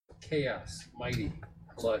chaos, mighty,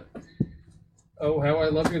 blood. Oh, how I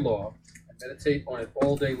love your law. I meditate on it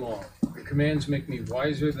all day long. Your commands make me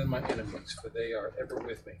wiser than my enemies, for they are ever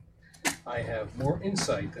with me. I have more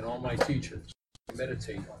insight than all my teachers. I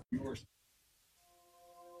meditate on yours.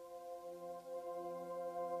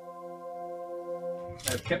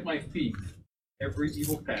 I have kept my feet every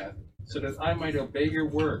evil path, so that I might obey your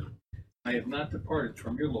word. I have not departed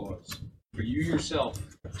from your laws, for you yourself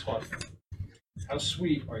have taught me. How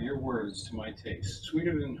sweet are your words to my taste,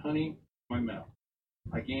 sweeter than honey in my mouth.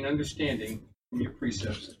 I gain understanding from your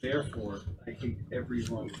precepts, therefore I hate every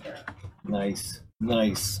wrong path. Nice,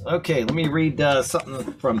 nice. Okay, let me read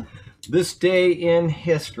something from this day in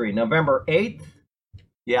history. November 8th.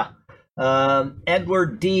 Yeah.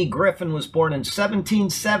 Edward D. Griffin was born in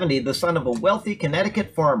 1770, the son of a wealthy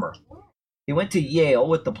Connecticut farmer. He went to Yale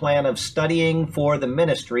with the plan of studying for the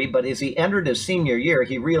ministry, but as he entered his senior year,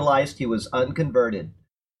 he realized he was unconverted.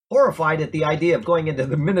 Horrified at the idea of going into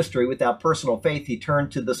the ministry without personal faith, he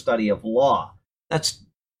turned to the study of law. That's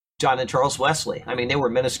John and Charles Wesley. I mean, they were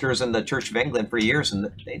ministers in the Church of England for years,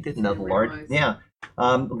 and they didn't know the Lord. Yeah.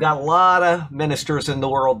 We've got a lot of ministers in the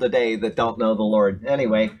world today that don't know the Lord.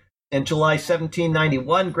 Anyway, in July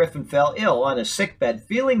 1791, Griffin fell ill on his sickbed.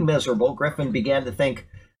 Feeling miserable, Griffin began to think,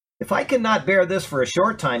 if I cannot bear this for a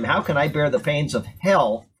short time, how can I bear the pains of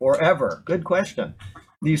hell forever? Good question.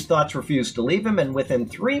 These thoughts refused to leave him, and within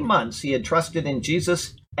 3 months, he had trusted in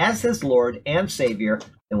Jesus as his Lord and Savior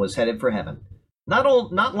and was headed for heaven.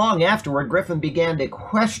 Not long afterward, Griffin began to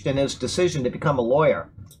question his decision to become a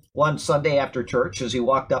lawyer. One Sunday after church, as he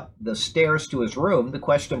walked up the stairs to his room, the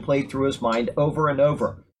question played through his mind over and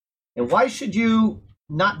over. And why should you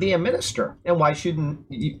not be a minister? And why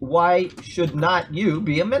should not you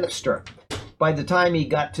be a minister? By the time he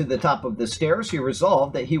got to the top of the stairs, he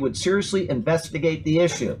resolved that he would seriously investigate the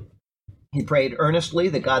issue. He prayed earnestly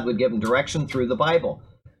that God would give him direction through the Bible.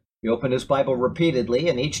 He opened his Bible repeatedly,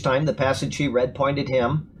 and each time the passage he read pointed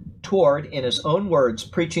him toward, in his own words,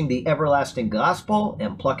 preaching the everlasting gospel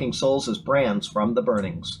and plucking souls as brands from the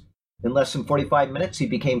burnings. In less than 45 minutes, he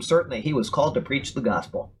became certain that he was called to preach the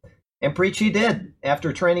gospel. And preach he did.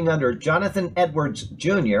 After training under Jonathan Edwards,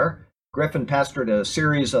 Jr., Griffin pastored a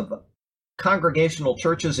series of congregational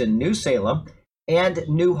churches in New Salem and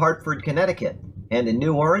New Hartford, Connecticut, and in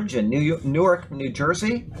New Orange and Newark, New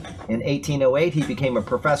Jersey. In 1808, he became a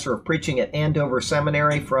professor of preaching at Andover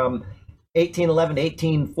Seminary. From 1811 to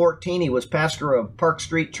 1814, he was pastor of Park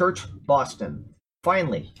Street Church, Boston.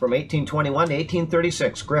 Finally, from 1821 to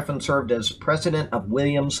 1836, Griffin served as president of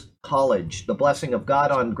Williams College. The blessing of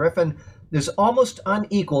God on Griffin is almost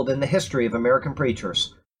unequaled in the history of American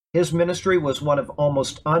preachers. His ministry was one of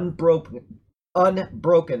almost unbroken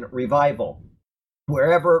revival.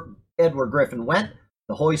 Wherever Edward Griffin went,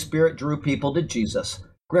 the Holy Spirit drew people to Jesus.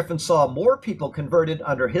 Griffin saw more people converted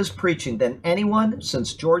under his preaching than anyone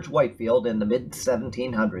since George Whitefield in the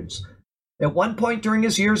mid-1700s. At one point during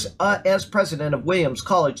his years as president of Williams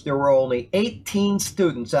College, there were only 18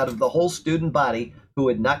 students out of the whole student body who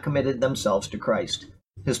had not committed themselves to Christ.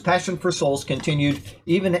 His passion for souls continued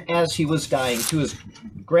even as he was dying. To his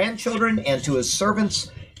grandchildren and to his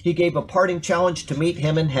servants, he gave a parting challenge to meet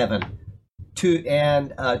him in heaven.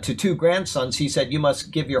 To two grandsons, he said, you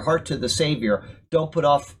must give your heart to the Savior. Don't put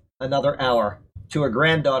off another hour. To a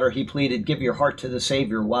granddaughter, he pleaded, give your heart to the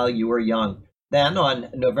Savior while you are young. Then,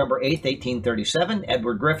 on November 8, 1837,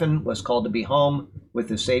 Edward Griffin was called to be home with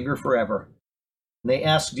the Savior forever. They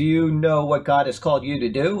asked, do you know what God has called you to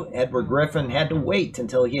do? Edward Griffin had to wait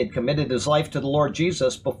until he had committed his life to the Lord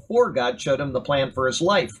Jesus before God showed him the plan for his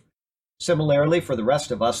life. Similarly, for the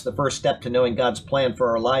rest of us, the first step to knowing God's plan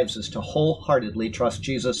for our lives is to wholeheartedly trust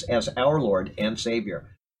Jesus as our Lord and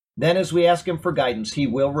Savior. Then, as we ask him for guidance, he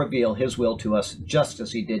will reveal his will to us, just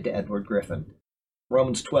as he did to Edward Griffin.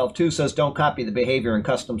 Romans 12:2 says, don't copy the behavior and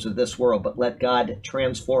customs of this world, but let God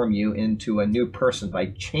transform you into a new person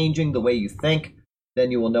by changing the way you think. Then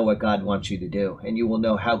you will know what God wants you to do, and you will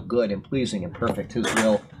know how good and pleasing and perfect his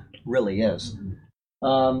will really is.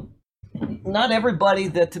 Not everybody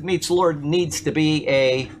that meets the Lord needs to be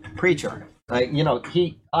a preacher.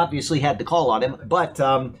 He obviously had the call on him, but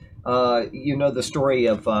you know the story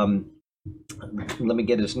of, let me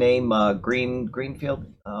get his name, Greenfield.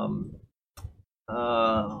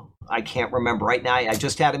 I can't remember right now. I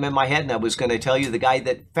just had him in my head, and I was going to tell you the guy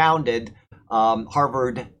that founded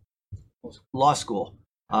Harvard Law School.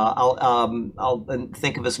 I'll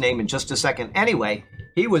think of his name in just a second. Anyway,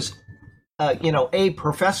 he was, a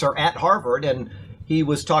professor at Harvard, and he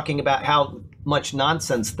was talking about how much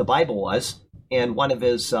nonsense the Bible was. And one of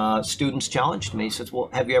his students challenged me. He says, well,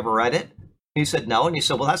 have you ever read it? He said, no. And he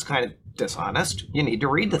said, well, that's kind of dishonest. You need to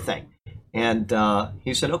read the thing. And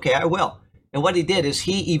he said, okay, I will. And what he did is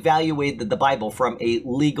he evaluated the Bible from a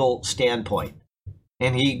legal standpoint.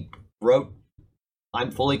 And he wrote,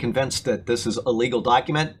 I'm fully convinced that this is a legal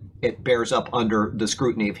document. It bears up under the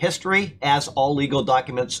scrutiny of history, as all legal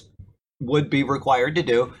documents would be required to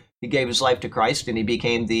do. He gave his life to Christ, and he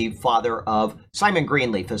became the father of Simon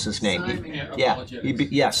Greenleaf is his name.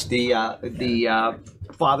 Yes, the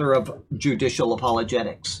father of judicial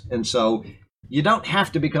apologetics. And so you don't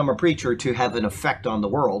have to become a preacher to have an effect on the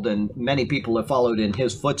world, and many people have followed in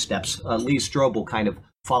his footsteps. Lee Strobel kind of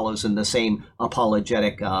follows in the same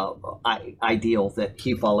apologetic ideal that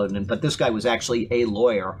he followed in. But this guy was actually a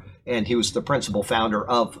lawyer, and he was the principal founder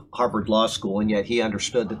of Harvard Law School, and yet he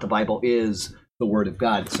understood that the Bible is the Word of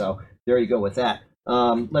God. So there you go with that.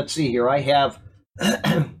 Let's see here. I have...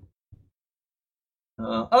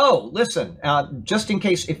 listen, just in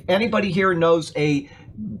case, if anybody here knows a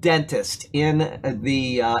dentist in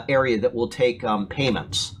the area that will take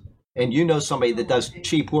payments, and you know somebody that does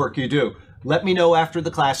cheap work, you do. Let me know after the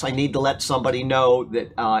class. I need to let somebody know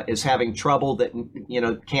that is having trouble, that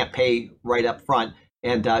can't pay right up front.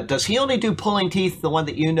 And does he only do pulling teeth, the one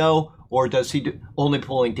that you know, or does he do only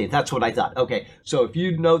pulling teeth? That's what I thought. Okay, so if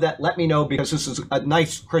you know that, let me know, because this is a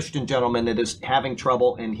nice Christian gentleman that is having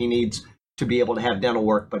trouble, and he needs to be able to have dental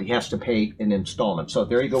work, but he has to pay an installment. So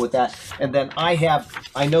there you go with that. And then I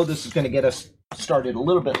know this is going to get us started a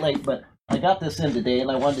little bit late, but I got this in today, and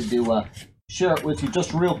I wanted to share it with you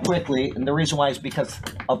just real quickly. And the reason why is because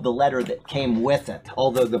of the letter that came with it.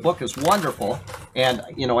 Although the book is wonderful, and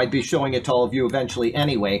I'd be showing it to all of you eventually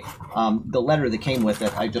anyway, the letter that came with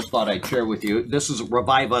it, I just thought I'd share with you. This is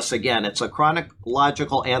Revive Us Again. It's a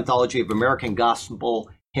chronological anthology of American gospel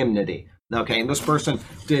hymnody. Okay, and this person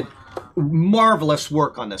did marvelous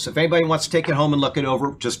work on this. If anybody wants to take it home and look it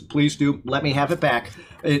over, just please do. Let me have it back.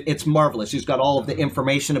 It's marvelous. He's got all of the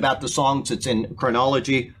information about the songs. It's in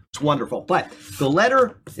chronology. It's wonderful. But the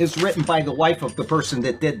letter is written by the wife of the person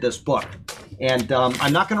that did this book. And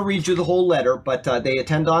I'm not going to read you the whole letter, but they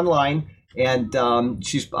attend online. And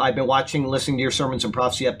I've been watching and listening to your sermons and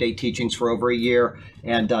prophecy update teachings for over a year.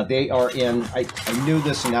 And they are in, I knew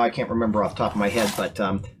this, and now I can't remember off the top of my head,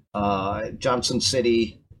 but Johnson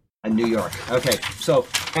City, New York. Okay, so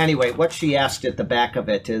anyway, what she asked at the back of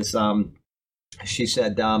it is, she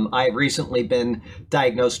said, I've recently been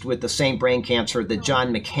diagnosed with the same brain cancer that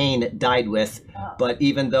John McCain died with, but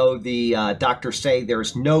even though the doctors say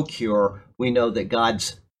there's no cure, we know that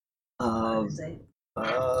God's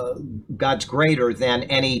greater than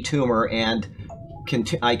any tumor, and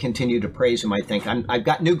I continue to praise him. I think I've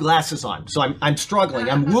got new glasses on, so I'm struggling.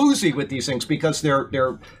 I'm woozy with these things because they're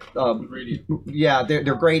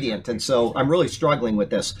gradient, and so I'm really struggling with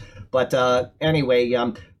this. But anyway,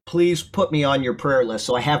 please put me on your prayer list,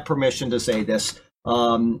 so I have permission to say this,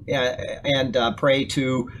 and pray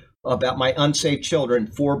about my unsaved children,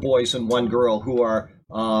 4 boys and 1 girl, who are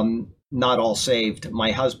not all saved.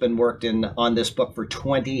 My husband worked on this book for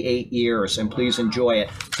 28 years, and please enjoy it.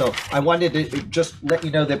 So I wanted to just let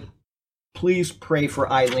you know that please pray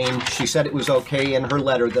for Eileen. She said it was okay in her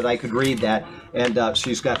letter that I could read that, and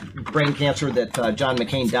she's got brain cancer that John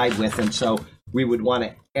McCain died with, and so we would want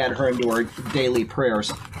to add her into our daily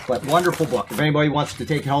prayers. But wonderful book. If anybody wants to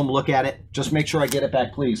take it home, look at it. Just make sure I get it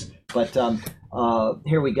back, please. But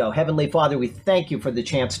here we go. Heavenly Father, we thank you for the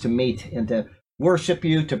chance to meet and to worship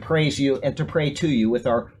you, to praise you, and to pray to you with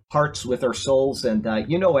our hearts, with our souls. And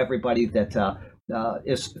everybody that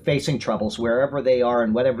is facing troubles wherever they are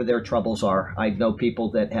and whatever their troubles are. I know people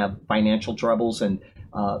that have financial troubles and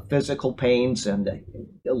physical pains and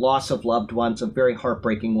loss of loved ones, a very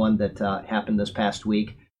heartbreaking one that happened this past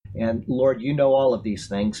week. And Lord, you know all of these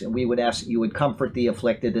things, and we would ask that you would comfort the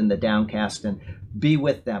afflicted and the downcast and be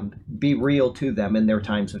with them, be real to them in their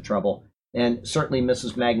times of trouble. And certainly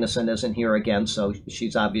Mrs. Magnuson isn't here again, so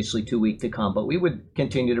she's obviously too weak to come, but we would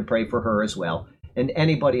continue to pray for her as well. And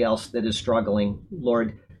anybody else that is struggling,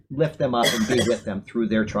 Lord, lift them up and be with them through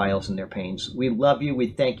their trials and their pains. We love you. We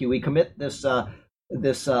thank you. We commit this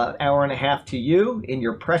hour and a half to you in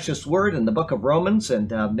your precious word in the book of Romans,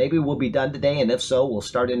 and maybe we'll be done today, and if so, we'll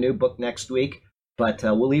start a new book next week. But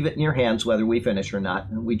we'll leave it in your hands whether we finish or not.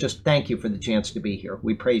 And we just thank you for the chance to be here.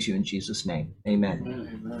 We praise you in Jesus' name.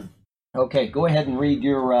 Amen. Amen. Okay, go ahead and read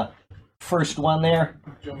your first one there.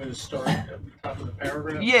 Do you want me to start at the top of the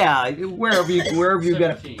paragraph? Yeah, wherever you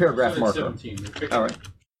got a paragraph marker. 17. All right.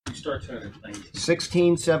 We start at 19.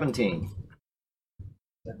 16, 17.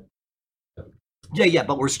 Yeah,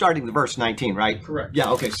 but we're starting the verse 19, right? Correct.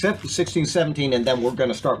 Yeah, okay, 16, 17, and then we're going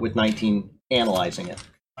to start with 19, analyzing it.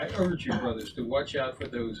 I urge you, brothers, to watch out for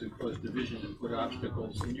those who cause division and put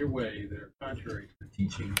obstacles in your way that are contrary to the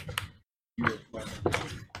teaching you have learned.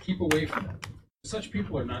 Keep away from them. Such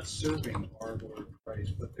people are not serving our Lord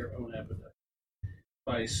Christ, but their own appetite.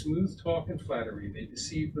 By smooth talk and flattery, they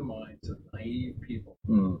deceive the minds of naive people.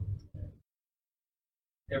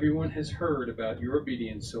 Everyone has heard about your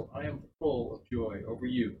obedience, so I am full of joy over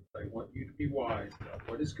you. I want you to be wise about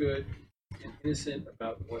what is good and innocent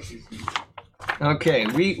about what is evil. Okay,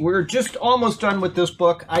 we're just almost done with this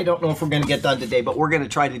book. I don't know if we're going to get done today, but we're going to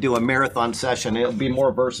try to do a marathon session. It'll be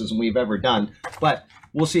more verses than we've ever done, but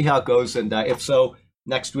we'll see how it goes. And if so,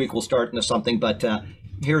 next week we'll start into something. But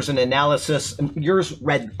here's an analysis. Yours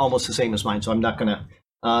read almost the same as mine, so I'm not going to.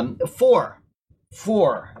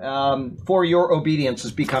 For your obedience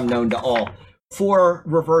has become known to all. 4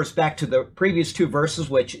 refers back to the previous 2 verses,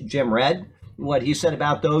 which Jim read. What he said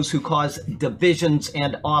about those who cause divisions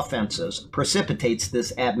and offenses precipitates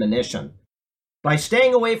this admonition. By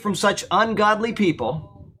staying away from such ungodly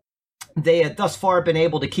people, they had thus far been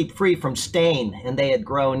able to keep free from stain, and they had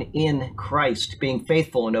grown in Christ, being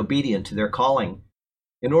faithful and obedient to their calling.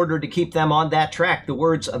 In order to keep them on that track, the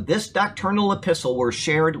words of this doctrinal epistle were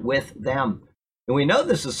shared with them. And we know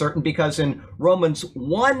this is certain because in Romans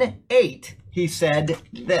 1:8, he said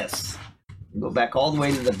this. Go back all the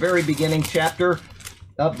way to the very beginning chapter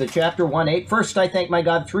of the chapter 1:8. First, I thank my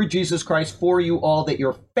God through Jesus Christ for you all that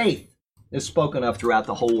your faith is spoken of throughout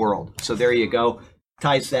the whole world. So there you go.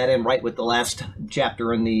 Ties that in right with the last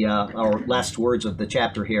chapter in the, or last words of the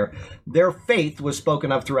chapter here. Their faith was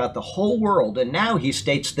spoken of throughout the whole world. And now he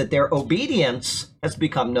states that their obedience has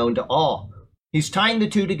become known to all. He's tying the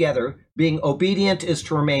two together. Being obedient is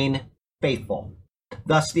to remain faithful.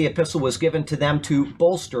 Thus, the epistle was given to them to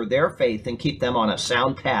bolster their faith and keep them on a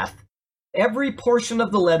sound path. Every portion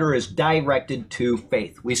of the letter is directed to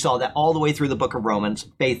faith. We saw that all the way through the book of Romans.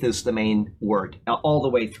 Faith is the main word, all the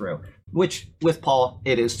way through, which with Paul,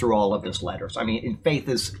 it is through all of his letters. I mean, faith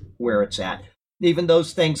is where it's at. Even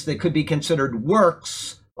those things that could be considered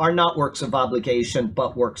works are not works of obligation,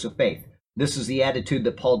 but works of faith. This is the attitude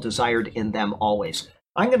that Paul desired in them always.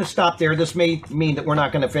 I'm going to stop there. This may mean that we're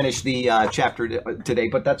not going to finish the chapter today,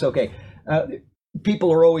 but that's okay.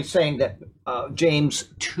 People are always saying that James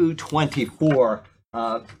 2:24,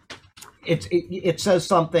 it says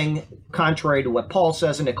something contrary to what Paul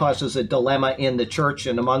says, and it causes a dilemma in the church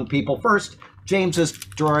and among people. First, James is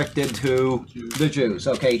directed to the Jews.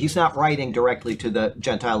 Okay, he's not writing directly to the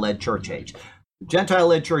Gentile-led church age.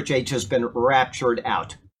 Gentile-led church age has been raptured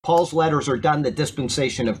out. Paul's letters are done, the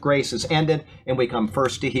dispensation of grace is ended, and we come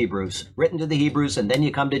first to Hebrews, written to the Hebrews, and then you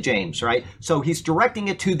come to James, right? So he's directing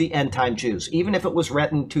it to the end-time Jews. Even if it was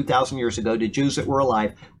written 2,000 years ago to Jews that were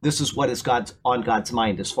alive, this is what is on God's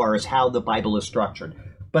mind as far as how the Bible is structured.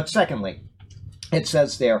 But secondly, it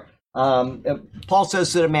says there, Paul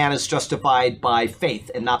says that a man is justified by faith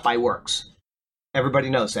and not by works. Everybody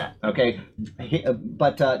knows that, okay?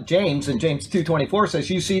 But James, in James 2:24 says,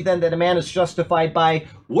 you see then that a man is justified by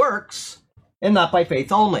works and not by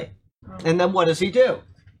faith only. And then what does he do?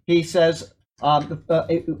 He says,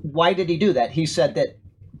 why did he do that? He said that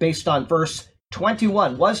based on verse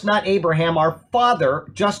 21, was not Abraham our father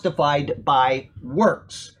justified by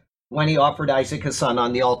works when he offered Isaac his son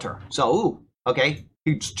on the altar? So, okay,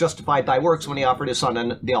 he's justified by works when he offered his son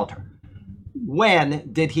on the altar.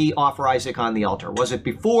 When did he offer Isaac on the altar? Was it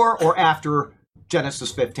before or after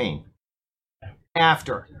Genesis 15?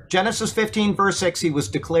 After. Genesis 15, verse 6, he was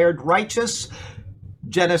declared righteous.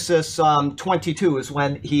 Genesis 22 is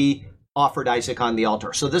when he offered Isaac on the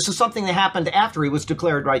altar. So this is something that happened after he was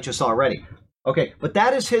declared righteous already. Okay, but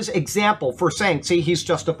that is his example for saying, see, he's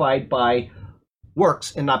justified by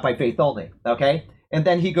works and not by faith only. Okay? And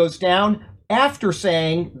then he goes down after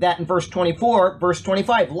saying that in verse 24, verse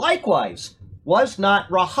 25, likewise, was not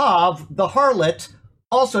Rahab the harlot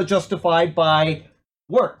also justified by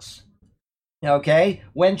works? Okay,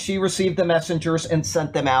 when she received the messengers and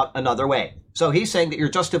sent them out another way. So he's saying that you're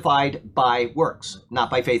justified by works,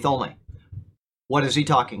 not by faith only. What is he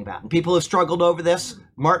talking about? And people have struggled over this.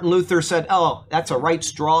 Martin Luther said, oh, that's a right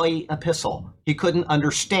strawy epistle. He couldn't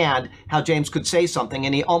understand how James could say something,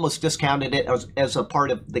 and he almost discounted it as a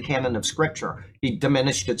part of the canon of Scripture. He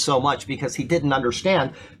diminished it so much because he didn't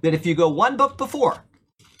understand that if you go one book before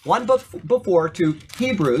to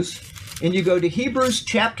Hebrews, and you go to Hebrews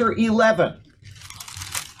chapter 11,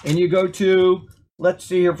 and you go to, let's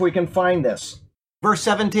see if we can find this, verse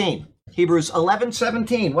 17. Hebrews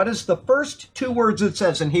 11:17. What is the first 2 words it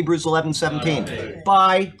says in Hebrews 11:17?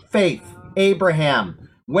 By faith, Abraham,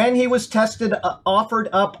 when he was tested, offered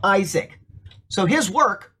up Isaac. So his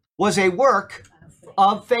work was a work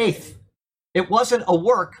of faith. It wasn't a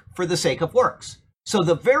work for the sake of works. So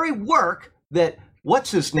the very work that,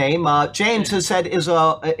 what's his name, James has said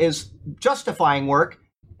is justifying work,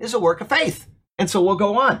 is a work of faith. And so we'll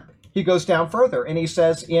go on. He goes down further and he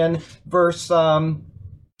says in verse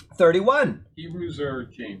 31. Hebrews or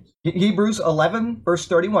James? Hebrews 11, verse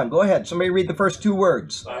 31. Go ahead. Somebody read the first two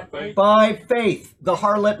words. By faith. By faith, the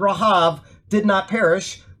harlot Rahab did not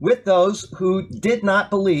perish with those who did not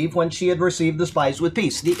believe when she had received the spies with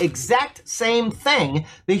peace. The exact same thing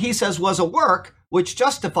that he says was a work which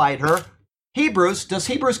justified her. Does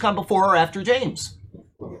Hebrews come before or after James?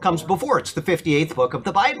 Comes before. It's the 58th book of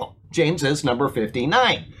the Bible. James is number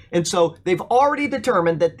 59. And so they've already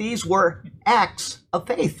determined that these were acts of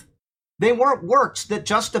faith. They weren't works that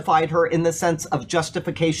justified her in the sense of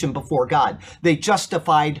justification before God. They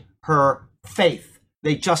justified her faith.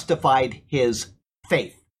 They justified his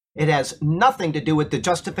faith. It has nothing to do with the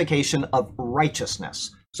justification of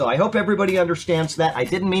righteousness. So I hope everybody understands that. I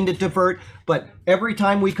didn't mean to divert, but every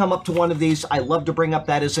time we come up to one of these, I love to bring up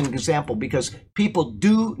that as an example because people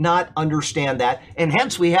do not understand that. And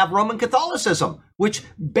hence we have Roman Catholicism, which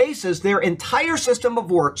bases their entire system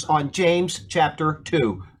of works on James chapter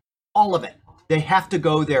 2. All of it. They have to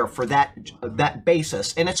go there for that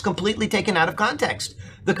basis, and it's completely taken out of context.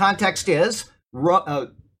 The context is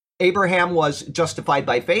Abraham was justified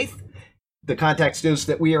by faith. The context is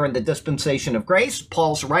that we are in the dispensation of grace.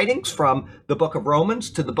 Paul's writings from the book of Romans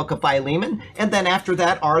to the book of Philemon. And then after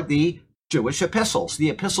that are the Jewish epistles, the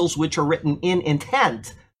epistles which are written in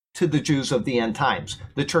intent to the Jews of the end times.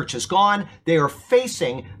 The church is gone. They are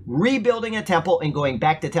facing rebuilding a temple and going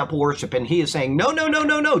back to temple worship. And he is saying, no,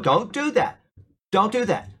 don't do that. Don't do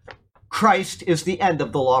that. Christ is the end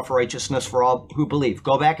of the law for righteousness for all who believe.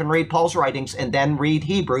 Go back and read Paul's writings and then read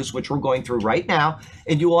Hebrews, which we're going through right now,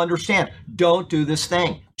 and you will understand. Don't do this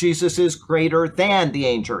thing. Jesus is greater than the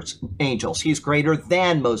angels. He's greater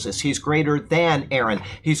than Moses. He's greater than Aaron.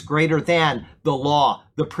 He's greater than the law,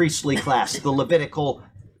 the priestly class, the Levitical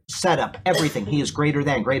setup, everything. He is greater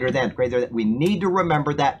than. We need to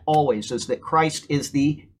remember that always, is that Christ is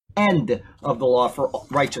the end of the law for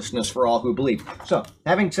righteousness for all who believe. So,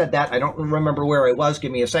 having said that, I don't remember where I was.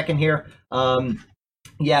 Give me a second here.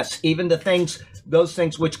 Yes, even those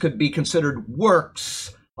things which could be considered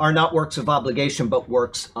works are not works of obligation, but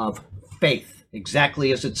works of faith.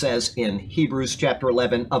 Exactly as it says in Hebrews chapter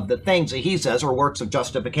 11 of the things that he says are works of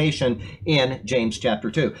justification in James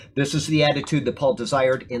chapter 2. This is the attitude that Paul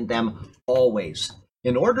desired in them always.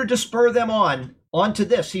 In order to spur them onto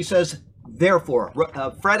this, he says, therefore,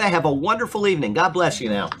 Fred, I have a wonderful evening. God bless you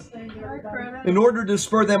now. In order to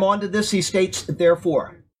spur them on to this, he states,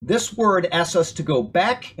 therefore. This word asks us to go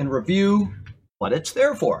back and review what it's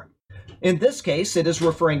there for. In this case, it is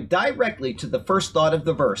referring directly to the first thought of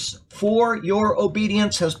the verse. For your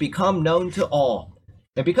obedience has become known to all.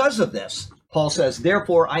 And because of this, Paul says,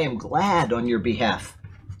 therefore, I am glad on your behalf.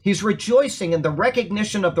 He's rejoicing in the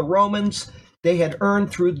recognition of the Romans they had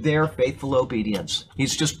earned through their faithful obedience.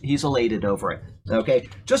 He's elated over it. Okay,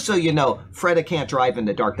 just so you know, Freda can't drive in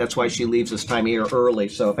the dark. That's why she leaves this time of year early.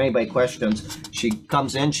 So if anybody questions, she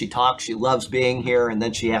comes in, she talks, she loves being here, and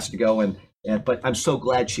then she has to go. But I'm so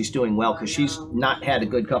glad she's doing well because she's not had a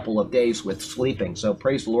good couple of days with sleeping. So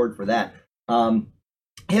praise the Lord for that.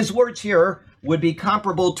 His words here would be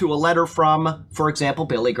comparable to a letter from, for example,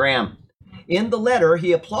 Billy Graham. In the letter,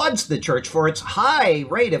 he applauds the church for its high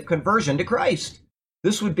rate of conversion to Christ.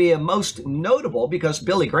 This would be a most notable because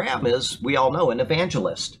Billy Graham is, we all know, an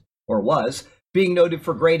evangelist, or was. Being noted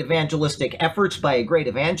for great evangelistic efforts by a great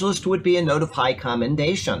evangelist would be a note of high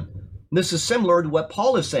commendation. This is similar to what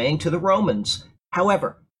Paul is saying to the Romans.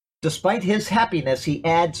 However, despite his happiness, he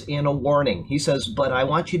adds in a warning. He says, but I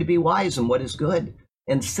want you to be wise in what is good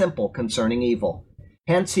and simple concerning evil.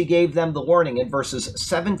 Hence, he gave them the warning in verses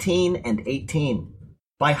 17 and 18.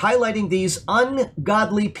 By highlighting these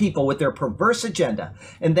ungodly people with their perverse agenda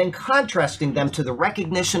and then contrasting them to the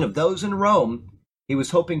recognition of those in Rome, he was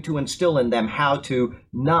hoping to instill in them how to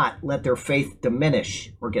not let their faith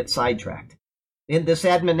diminish or get sidetracked. In this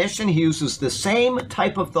admonition, he uses the same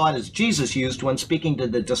type of thought as Jesus used when speaking to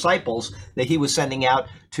the disciples that he was sending out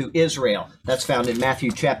to Israel. That's found in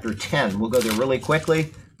Matthew chapter 10. We'll go there really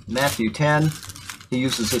quickly. Matthew 10. He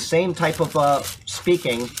uses the same type of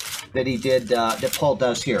speaking that he did, that Paul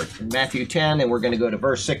does here. In Matthew 10, and we're going to go to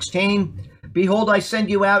verse 16. Behold, I send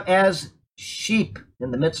you out as sheep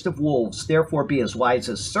in the midst of wolves. Therefore be as wise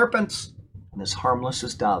as serpents and as harmless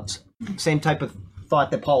as doves. Same type of thought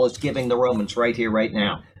that Paul is giving the Romans right here, right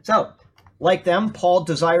now. So, like them, Paul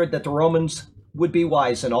desired that the Romans would be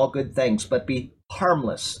wise in all good things, but be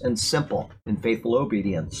harmless and simple in faithful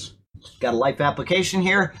obedience. Got a life application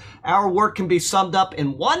here. Our work can be summed up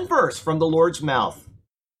in one verse from the Lord's mouth.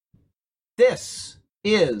 This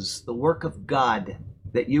is the work of God,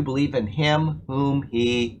 that you believe in him whom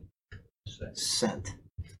he sent.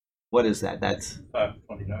 What is that? That's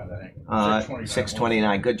 529, I think.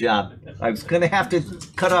 629. Good job. I was going to have to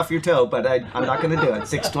cut off your toe, but I'm not going to do it.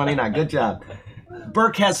 629. Good job.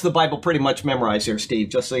 Burke has the Bible pretty much memorized here, Steve,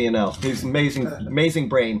 just so you know. He's amazing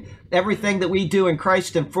brain. Everything that we do in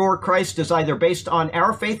Christ and for Christ is either based on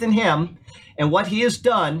our faith in him and what he has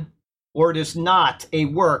done, or it is not a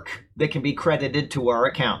work that can be credited to our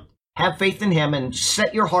account. Have faith in him and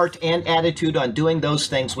set your heart and attitude on doing those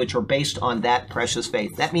things which are based on that precious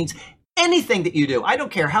faith. That means anything that you do, I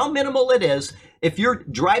don't care how minimal it is, if you're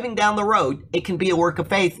driving down the road, it can be a work of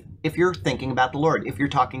faith if you're thinking about the Lord, if you're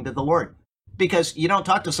talking to the Lord. Because you don't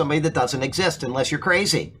talk to somebody that doesn't exist unless you're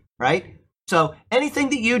crazy, right? So anything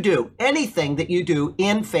that you do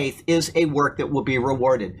in faith is a work that will be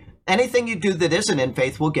rewarded. Anything you do that isn't in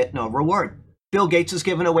faith will get no reward. Bill Gates has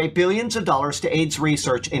given away billions of dollars to AIDS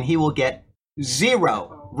research, and he will get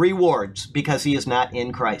zero rewards because he is not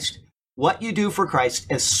in Christ. What you do for Christ,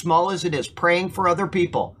 as small as it is, praying for other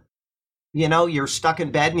people. You know, you're stuck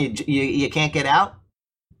in bed and you can't get out.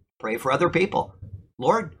 Pray for other people.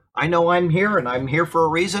 Lord, I know I'm here and I'm here for a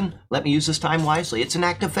reason. Let me use this time wisely. It's an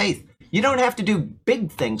act of faith. You don't have to do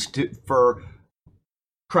big things for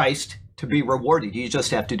Christ to be rewarded. You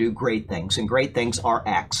just have to do great things, and great things are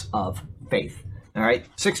acts of faith. All right,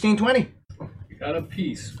 1620. The God of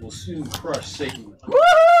peace will soon crush Satan. Woo!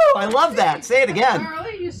 I love that. Say it again.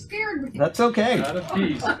 Charlie, you scared me. That's okay. God of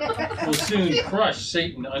peace will soon crush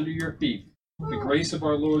Satan under your feet. The grace of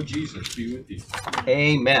our Lord Jesus be with you.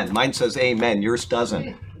 Amen. Mine says amen. Yours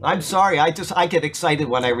doesn't. I'm sorry. I get excited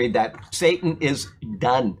when I read that. Satan is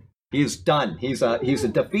done. He is done. He's a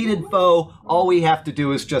defeated foe. All we have to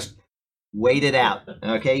do is just wait it out.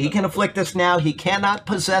 Okay? He can afflict us now. He cannot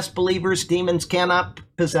possess believers. Demons cannot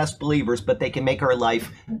possess believers, but they can make our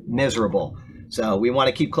life miserable. So we want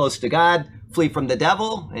to keep close to God, flee from the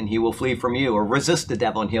devil, and he will flee from you, or resist the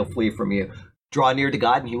devil and he'll flee from you. Draw near to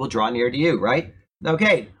God and he will draw near to you, right?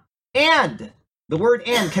 Okay. And the word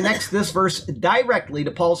and connects this verse directly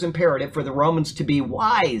to Paul's imperative for the Romans to be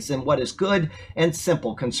wise in what is good and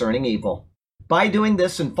simple concerning evil. By doing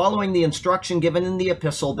this and following the instruction given in the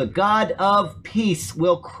epistle, the God of peace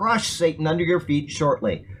will crush Satan under your feet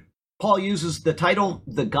shortly. Paul uses the title,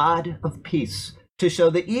 the God of peace, to show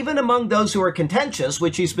that even among those who are contentious,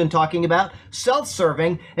 which he's been talking about,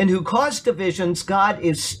 self-serving, and who cause divisions, God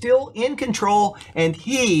is still in control, and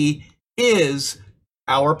he is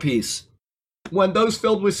our peace. When those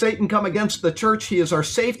filled with Satan come against the church, he is our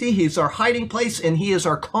safety, he is our hiding place, and he is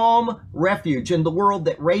our calm refuge in the world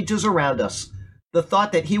that rages around us. The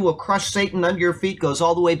thought that he will crush Satan under your feet goes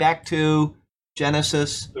all the way back to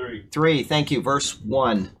Genesis 3. Thank you, verse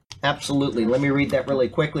 1. Absolutely. Let me read that really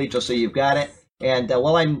quickly just so you've got it. And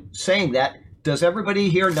while I'm saying that, does everybody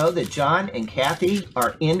here know that John and Kathy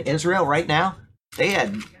are in Israel right now?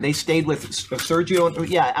 They stayed with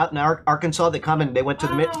Sergio, out in Arkansas. They come and they went to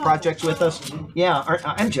the projects with us. Yeah,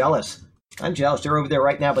 I'm jealous. They're over there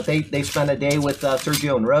right now, but they spent a day with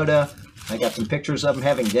Sergio and Rhoda. I got some pictures of them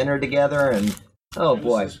having dinner together, and oh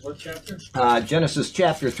boy. What chapter? Genesis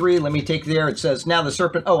chapter 3. Let me take there. It says, now the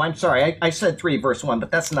serpent. Oh, I'm sorry. I said 3 verse 1, but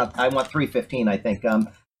that's not. I want 3:15. I think.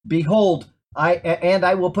 Behold.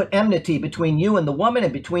 I will put enmity between you and the woman,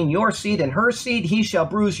 and between your seed and her seed. He shall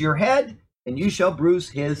bruise your head, and you shall bruise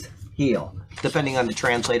his heel. Depending on the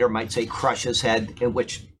translator, might say crush his head, in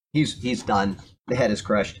which he's done. The head is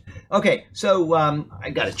crushed. Okay, so I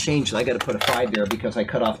got to change. I got to put a 5 there because I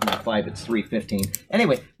cut off my 5. It's 3:15.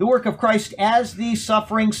 Anyway, the work of Christ as the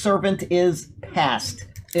suffering servant is past.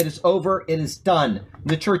 It is over. It is done.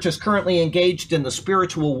 The church is currently engaged in the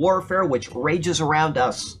spiritual warfare which rages around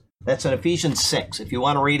us. That's in Ephesians 6. If you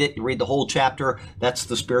want to read it, you read the whole chapter. That's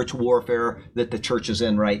the spiritual warfare that the church is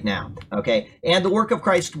in right now. Okay? And the work of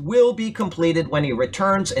Christ will be completed when he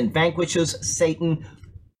returns and vanquishes Satan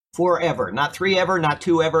forever. Not 3 ever, not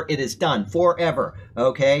 2 ever. It is done forever.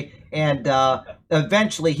 Okay? And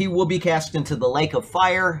eventually he will be cast into the lake of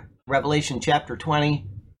fire. Revelation chapter 20,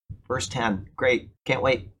 verse 10. Great. Can't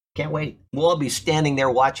wait. We'll all be standing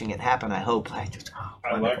there watching it happen, I hope. I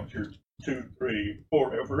like your 2, 3,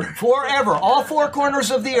 forever. Forever. All 4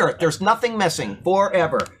 corners of the earth. There's nothing missing.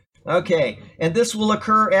 Forever. Okay. And this will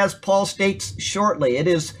occur as Paul states shortly. It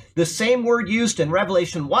is the same word used in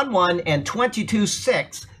Revelation 1:1 and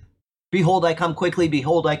 22:6. Behold, I come quickly.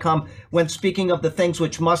 Behold, I come, when speaking of the things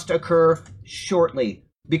which must occur shortly.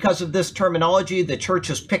 Because of this terminology, the church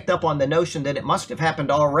has picked up on the notion that it must have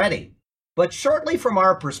happened already. but shortly from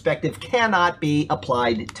our perspective cannot be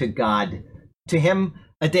applied to God. To him,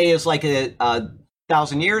 a day is like a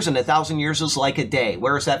 1,000 years, and 1,000 years is like a day.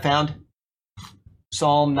 Where is that found?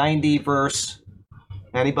 Psalm 90, verse,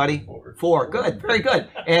 anybody? 4. Good, very good.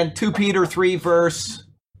 And 2 Peter 3, verse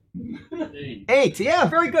 8. Yeah,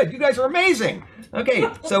 very good. You guys are amazing. Okay,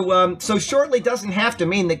 so shortly doesn't have to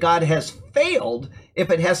mean that God has failed if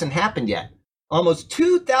it hasn't happened yet. Almost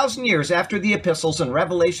 2,000 years after the epistles and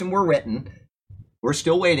Revelation were written, we're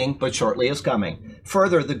still waiting, but shortly is coming.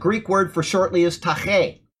 Further, the Greek word for shortly is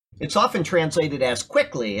tachē. It's often translated as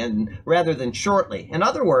quickly and rather than shortly. In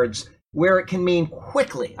other words, where it can mean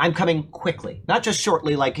quickly. I'm coming quickly, not just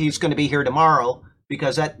shortly like he's going to be here tomorrow,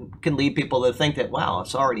 because that can lead people to think that, wow,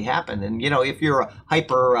 it's already happened. And, if you're a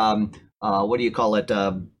hyper,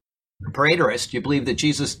 praetorist, you believe that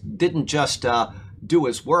Jesus didn't just do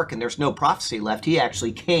his work and there's no prophecy left. He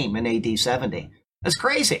actually came in AD 70. That's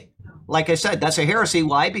crazy. Like I said, that's a heresy.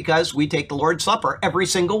 Why? Because we take the Lord's Supper every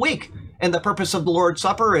single week. And the purpose of the Lord's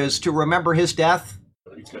Supper is to remember his death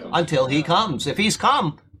until he comes. If he's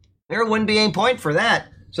come, there wouldn't be any point for that.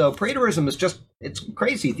 So preterism is just, it's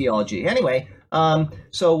crazy theology. Anyway, the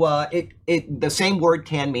same word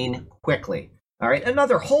can mean quickly. All right.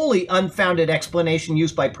 Another wholly unfounded explanation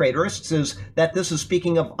used by preterists is that this is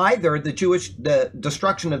speaking of either the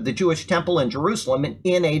destruction of the Jewish temple in Jerusalem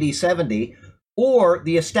in AD 70, or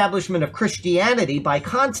the establishment of Christianity by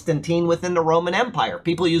Constantine within the Roman Empire.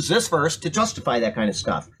 People use this verse to justify that kind of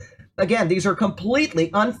stuff. Again, these are completely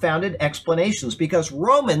unfounded explanations because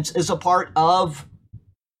Romans is a part of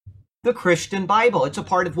the Christian Bible. It's a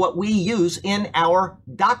part of what we use in our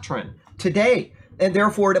doctrine today. And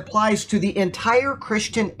therefore, it applies to the entire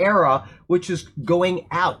Christian era, which is going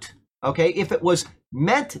out. Okay? If it was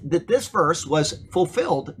meant that this verse was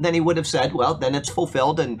fulfilled, then he would have said, well, then it's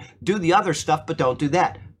fulfilled and do the other stuff, but don't do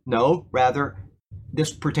that. No, rather,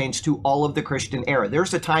 this pertains to all of the Christian era.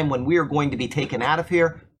 There's a time when we are going to be taken out of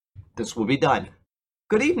here. This will be done.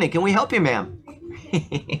 Good evening. Can we help you, ma'am?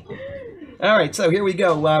 All right, so here we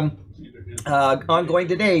go. Ongoing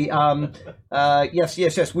today.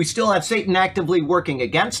 Yes. We still have Satan actively working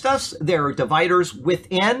against us. There are dividers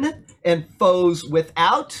within and foes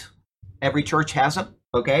without. Every church has them,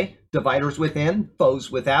 okay? Dividers within,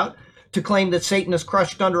 foes without. To claim that Satan is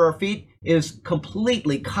crushed under our feet is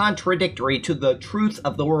completely contradictory to the truth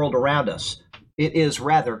of the world around us. It is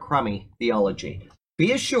rather crummy theology.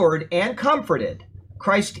 Be assured and comforted.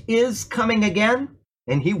 Christ is coming again,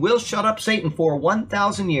 and he will shut up Satan for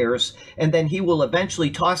 1,000 years, and then he will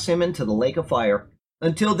eventually toss him into the lake of fire.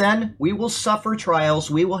 Until then, we will suffer trials,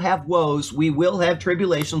 we will have woes, we will have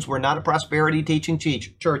tribulations. We're not a prosperity teaching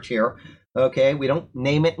church here, okay? We don't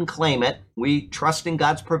name it and claim it. We trust in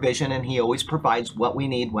God's provision, and he always provides what we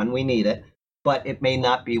need when we need it, but it may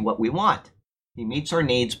not be what we want. He meets our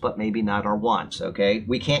needs, but maybe not our wants, okay?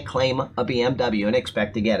 We can't claim a BMW and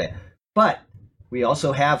expect to get it. But we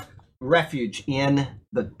also have refuge in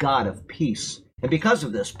the God of peace. And because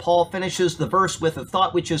of this, Paul finishes the verse with a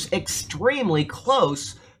thought which is extremely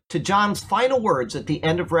close to John's final words at the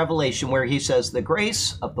end of Revelation, where he says, the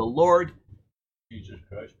grace of the Lord Jesus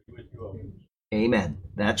Christ be with you always. Amen.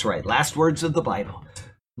 That's right. Last words of the Bible.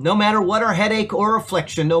 No matter what our headache or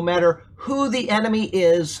affliction, no matter who the enemy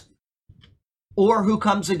is or who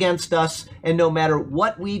comes against us, and no matter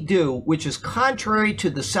what we do, which is contrary to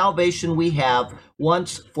the salvation we have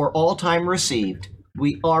once for all time received,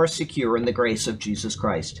 we are secure in the grace of Jesus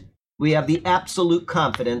Christ. We have the absolute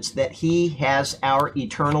confidence that he has our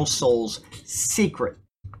eternal souls securely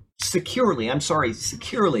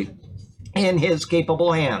in his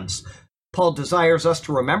capable hands. Paul desires us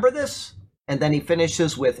to remember this, and then he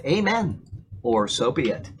finishes with amen, or so be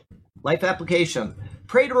it. Life application.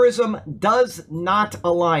 Preterism does not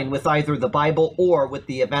align with either the Bible or with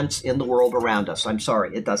the events in the world around us. I'm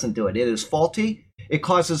sorry, it doesn't do it. It is faulty. It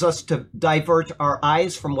causes us to divert our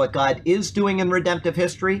eyes from what God is doing in redemptive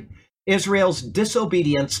history. Israel's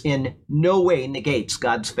disobedience in no way negates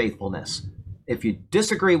God's faithfulness. If you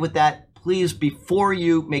disagree with that, please, before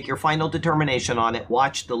you make your final determination on it,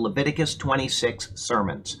 watch the Leviticus 26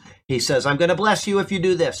 sermons. He says, I'm going to bless you if you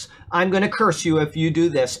do this. I'm going to curse you if you do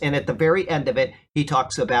this. And at the very end of it, he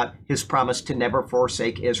talks about his promise to never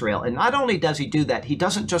forsake Israel. And not only does he do that, he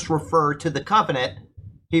doesn't just refer to the covenant,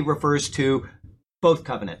 he refers to both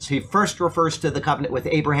covenants. He first refers to the covenant with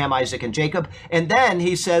Abraham, Isaac, and Jacob. And then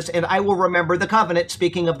he says, and I will remember the covenant,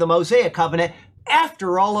 speaking of the Mosaic covenant,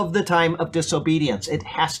 after all of the time of disobedience. It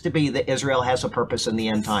has to be that Israel has a purpose in the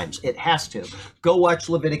end times. It has to. Go watch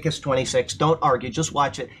Leviticus 26. Don't argue. Just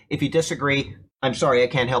watch it. If you disagree, I'm sorry, I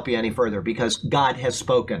can't help you any further because God has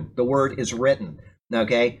spoken. The word is written.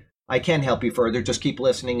 Okay? I can help you further. Just keep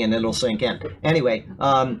listening and it'll sink in. Anyway,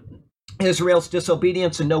 Israel's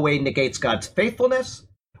disobedience in no way negates God's faithfulness.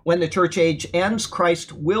 When the church age ends,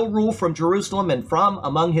 Christ will rule from Jerusalem and from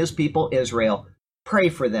among his people Israel. Pray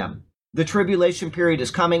for them. The tribulation period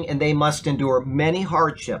is coming, and they must endure many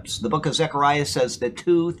hardships. The book of Zechariah says that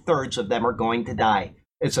 2/3 of them are going to die.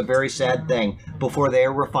 It's a very sad thing before they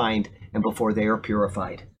are refined and before they are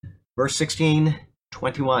purified. Verse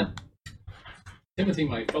 16:21. Timothy,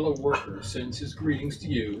 my fellow worker, sends his greetings to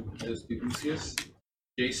you, as do Lucius,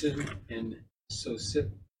 Jason, and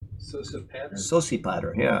Sosipater.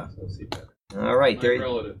 Sosipater, yeah. Sosipater. All right, My there.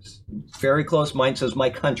 relatives. Very close. Mine says, my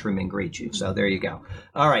countrymen greet you. So there you go.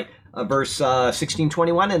 All right. Verse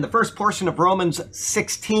 16:21. In the first portion of Romans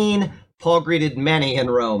 16, Paul greeted many in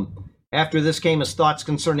Rome. After this came his thoughts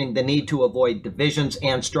concerning the need to avoid divisions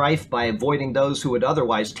and strife by avoiding those who would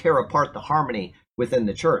otherwise tear apart the harmony within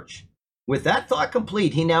the church. With that thought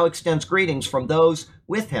complete, he now extends greetings from those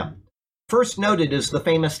with him. First noted is the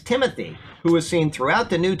famous Timothy, who is seen throughout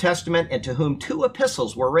the New Testament and to whom 2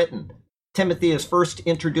 epistles were written. Timothy is first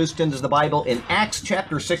introduced into the Bible in Acts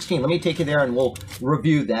chapter 16. Let me take you there and we'll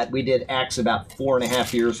review that. We did Acts about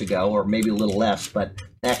 4.5 years ago, or maybe a little less, but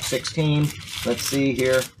Acts 16, let's see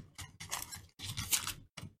here.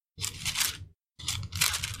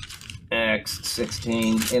 Acts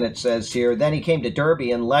 16, and it says here, Then he came to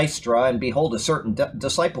Derbe and Lystra, and behold, a certain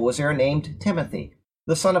disciple was there named Timothy,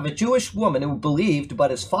 the son of a Jewish woman who believed,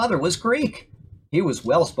 but his father was Greek. He was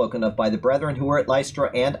well spoken of by the brethren who were at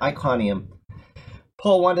Lystra and Iconium.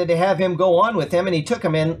 Paul wanted to have him go on with him, and he took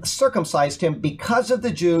him and circumcised him because of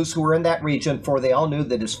the Jews who were in that region, for they all knew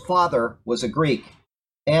that his father was a Greek.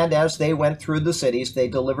 And as they went through the cities, they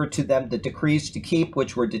delivered to them the decrees to keep,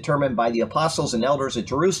 which were determined by the apostles and elders at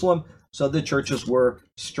Jerusalem. So the churches were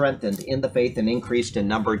strengthened in the faith and increased in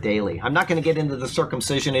number daily. I'm not going to get into the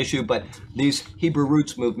circumcision issue, but these Hebrew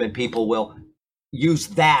roots movement people will use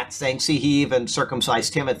that, saying, see, he even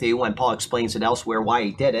circumcised Timothy, when Paul explains it elsewhere why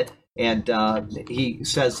he did it. And he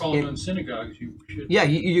says, Calling on synagogues, you should. yeah,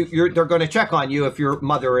 they're going to check on you if your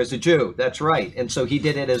mother is a Jew. That's right. And so he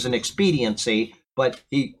did it as an expediency, but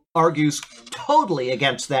he argues totally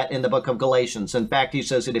against that in the book of Galatians. In fact, he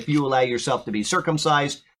says that if you allow yourself to be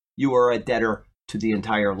circumcised, you are a debtor to the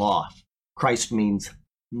entire law. Christ means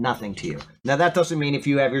nothing to you. Now, that doesn't mean if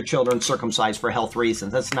you have your children circumcised for health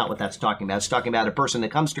reasons. That's not what that's talking about. It's talking about a person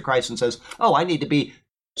that comes to Christ and says, oh, I need to be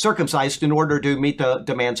circumcised in order to meet the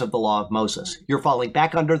demands of the law of Moses. You're falling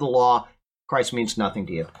back under the law. Christ means nothing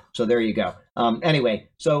to you. So there you go. Anyway,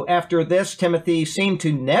 so after this, Timothy seemed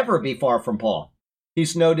to never be far from Paul.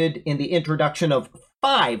 He's noted in the introduction of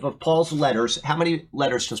 5 of Paul's letters. How many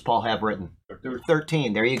letters does Paul have written?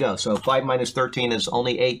 13. There you go. So 5 minus 13 is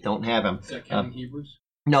only 8. Don't have him. Is that counting Hebrews?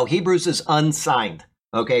 No, Hebrews is unsigned.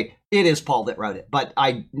 Okay, it is Paul that wrote it. But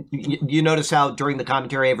you notice how during the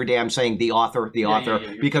commentary every day I'm saying the author,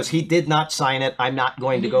 Yeah, because he did not sign it. I'm not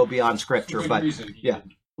going to go beyond Scripture, Good but reason. yeah.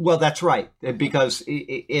 Well, that's right, because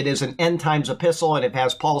it is an end times epistle, and if it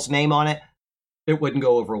has Paul's name on it, it wouldn't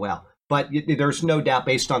go over well. But there's no doubt,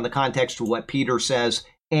 based on the context of what Peter says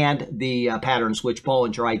and the patterns which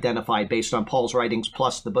Bollinger identified based on Paul's writings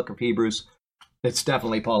plus the book of Hebrews, it's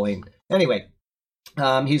definitely Pauline. Anyway,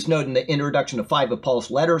 he's noted in the introduction of 5 of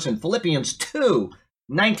Paul's letters. In Philippians 2,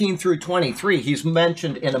 19 through 23, he's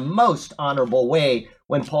mentioned in a most honorable way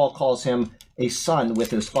when Paul calls him a son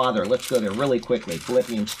with his father. Let's go there really quickly.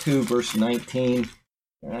 Philippians 2, verse 19.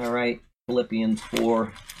 All right, Philippians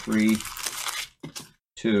 4, 3,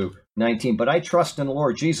 2, 19. But I trust in the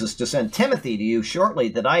Lord Jesus to send Timothy to you shortly,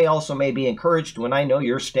 that I also may be encouraged when I know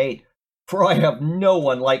your state. For I have no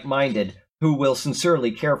one like-minded who will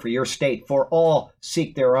sincerely care for your state, for all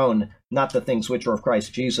seek their own, not the things which are of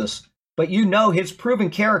Christ Jesus. But you know his proven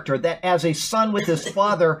character, that as a son with his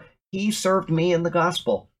father, he served me in the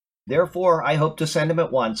gospel. Therefore, I hope to send him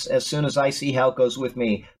at once, as soon as I see how it goes with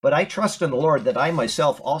me. But I trust in the Lord that I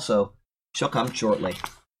myself also shall come shortly.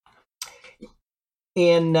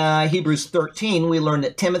 In Hebrews 13, we learn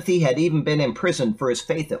that Timothy had even been imprisoned for his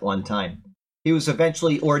faith at one time. He was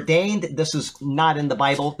eventually ordained. This is not in the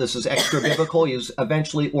Bible. This is extra biblical. He was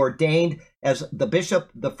eventually ordained as the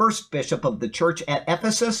bishop, the first bishop of the church at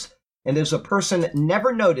Ephesus, and is a person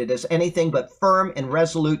never noted as anything but firm and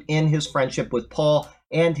resolute in his friendship with Paul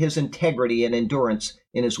and his integrity and endurance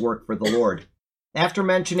in his work for the Lord. After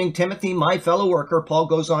mentioning Timothy, my fellow worker, Paul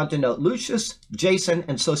goes on to note Lucius, Jason,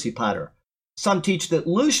 and Sosipater. Some teach that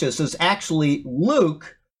Lucius is actually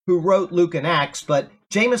Luke, who wrote Luke and Acts, but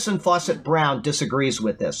Jameson Fawcett Brown disagrees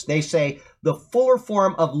with this. They say the fuller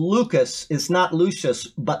form of Lucas is not Lucius,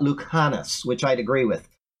 but Lucanus, which I'd agree with.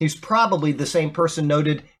 He's probably the same person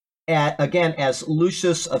noted again as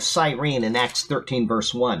Lucius of Cyrene in Acts 13,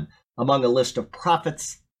 verse 1, among a list of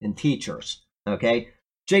prophets and teachers. Okay?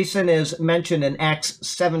 Jason is mentioned in Acts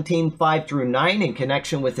 17, 5 through 9 in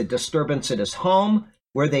connection with a disturbance at his home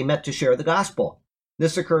where they met to share the gospel.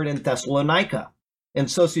 This occurred in Thessalonica. And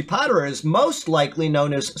Sosipater is most likely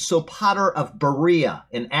known as Sopater of Berea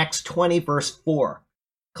in Acts 20, verse 4.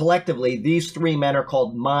 Collectively, these three men are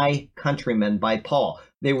called my countrymen by Paul.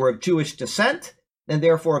 They were of Jewish descent and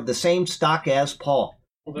therefore of the same stock as Paul.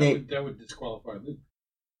 Well, that would disqualify Luke.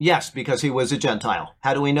 Yes, because he was a Gentile.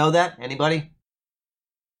 How do we know that? Anybody?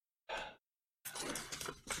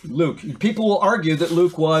 Luke. People will argue that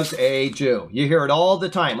Luke was a Jew. You hear it all the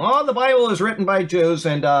time. Oh, the Bible is written by Jews,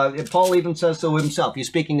 and Paul even says so himself. He's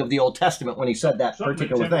speaking of the Old Testament when he said that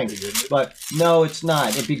particular thing. But no, it's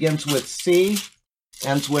not. It begins with C,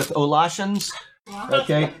 ends with Colossians.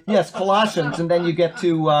 Okay, yes, Colossians, and then you get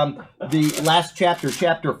to the last chapter,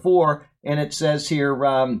 chapter 4, and it says here,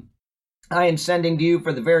 I am sending to you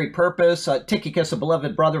for the very purpose, Tychicus, a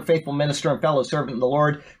beloved brother, faithful minister, and fellow servant in the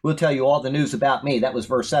Lord, will tell you all the news about me. That was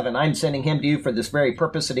verse 7. I'm sending him to you for this very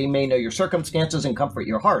purpose, that he may know your circumstances and comfort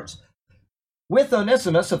your hearts. With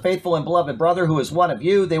Onesimus, a faithful and beloved brother who is one of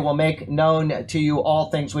you, they will make known to you all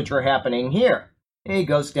things which are happening here. He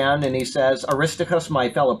goes down and he says, Aristarchus, my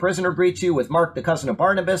fellow prisoner, greets you with Mark, the cousin of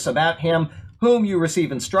Barnabas, about him whom you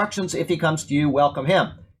receive instructions. If he comes to you, welcome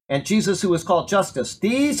him. And Jesus, who is called Justus.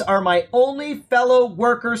 These are my only fellow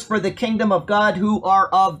workers for the kingdom of God who are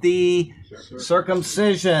of the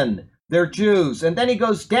circumcision. They're Jews. And then he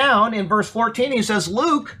goes down in verse 14. He says,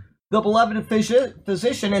 Luke, the beloved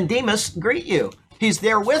physician, and Demas greet you. He's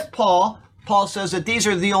there with Paul. Paul says that these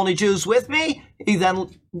are the only Jews with me. He then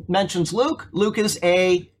mentions Luke. Luke is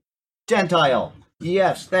a Gentile.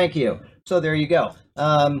 Yes, thank you. So there you go.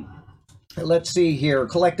 Let's see here.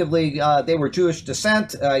 Collectively, they were Jewish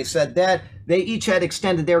descent. I said that. They each had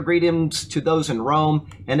extended their greetings to those in Rome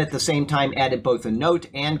and at the same time added both a note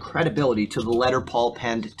and credibility to the letter Paul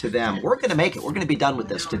penned to them. We're going to make it. We're going to be done with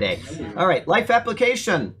this today. All right, life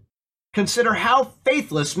application. Consider how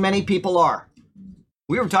faithless many people are.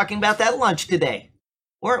 We were talking about that at lunch today,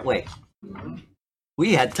 weren't we?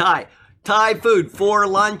 We had Thai food for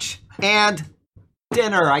lunch and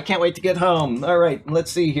dinner. I can't wait to get home. All right,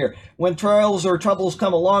 let's see here. When trials or troubles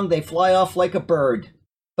come along, they fly off like a bird.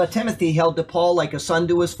 But Timothy held to Paul like a son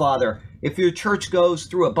to his father. If your church goes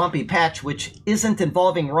through a bumpy patch which isn't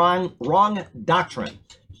involving wrong doctrine,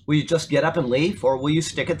 will you just get up and leave, or will you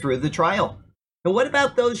stick it through the trial? And what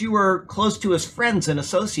about those you were close to as friends and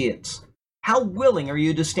associates? How willing are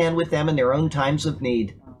you to stand with them in their own times of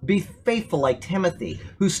need? Be faithful like Timothy,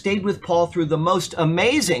 who stayed with Paul through the most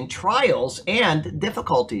amazing trials and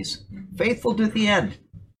difficulties. Faithful to the end.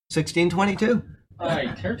 1622. I,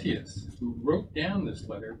 Tertius, who wrote down this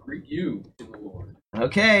letter, greet you in the Lord.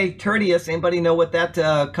 Okay, Tertius. Anybody know what that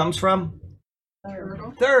comes from?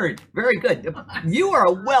 Third. Very good. You are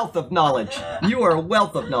a wealth of knowledge. You are a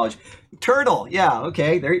wealth of knowledge. Turtle. Yeah,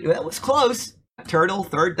 okay. That was close. Turtle,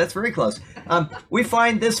 third, that's very close. We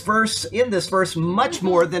find in this verse much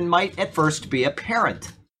more than might at first be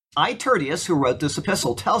apparent. I, Tertius, who wrote this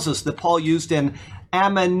epistle, tells us that Paul used an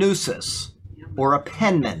amanuensis, or a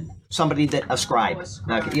penman, somebody that a scribe.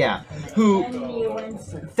 Okay, yeah.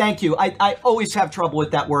 Thank you. I always have trouble with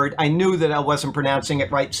that word. I knew that I wasn't pronouncing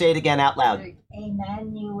it right. Say it again out loud.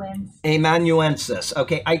 Amanuensis.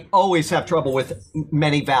 Okay, I always have trouble with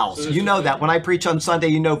many vowels. You know that. When I preach on Sunday,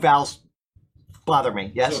 you know vowels bother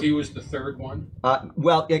me. Yes? So he was the third one?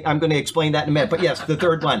 Well, I'm going to explain that in a minute. But yes, the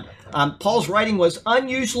third one. Paul's writing was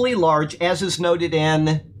unusually large, as is noted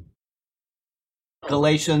in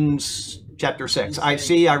Galatians chapter 6.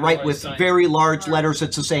 I write with very large letters.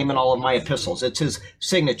 It's the same in all of my epistles. It's his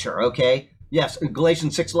signature, okay? Yes,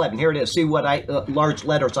 Galatians 6:11. Here it is. See what large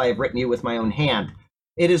letters I have written you with my own hand.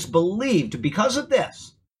 It is believed because of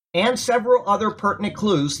this and several other pertinent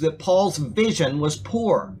clues that Paul's vision was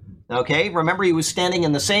poor. Okay, remember he was standing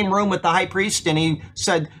in the same room with the high priest and he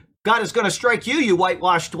said, God is going to strike you, you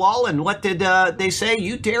whitewashed wall. And what did they say?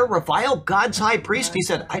 You dare revile God's high priest? He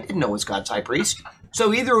said, I didn't know it was God's high priest.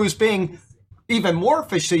 So either he was being even more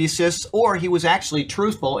facetious or he was actually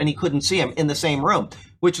truthful and he couldn't see him in the same room,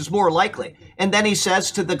 which is more likely. And then he says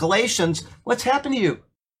to the Galatians, what's happened to you?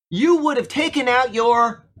 You would have taken out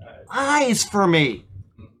your eyes for me.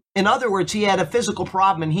 In other words, he had a physical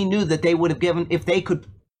problem and he knew that they would have given, if they could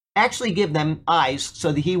actually give them eyes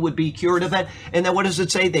so that he would be cured of it. And then what does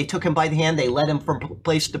it say? They took him by the hand. They led him from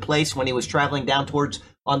place to place when he was traveling down towards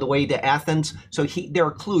on the way to Athens. So there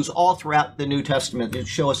are clues all throughout the New Testament that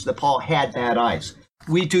show us that Paul had bad eyes.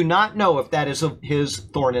 We do not know if that is his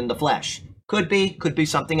thorn in the flesh. Could be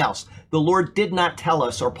something else. The Lord did not tell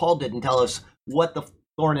us, or Paul didn't tell us, what the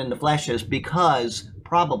thorn in the flesh is, because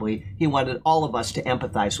probably he wanted all of us to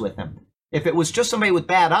empathize with him. If it was just somebody with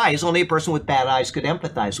bad eyes, only a person with bad eyes could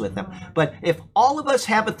empathize with him. But if all of us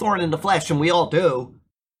have a thorn in the flesh, and we all do,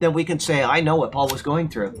 then we can say, I know what Paul was going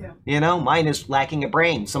through. Yeah. You know, mine is lacking a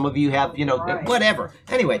brain. Some of you have, whatever.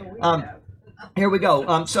 Anyway, here we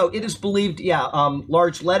go. So it is believed,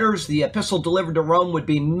 large letters. The epistle delivered to Rome would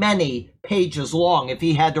be many pages long if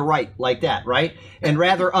he had to write like that, right? And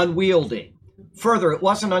rather unwieldy. Further, it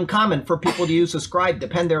wasn't uncommon for people to use a scribe to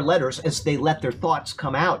pen their letters as they let their thoughts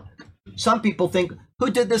come out. Some people think, who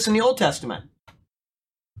did this in the Old Testament?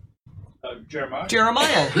 Jeremiah.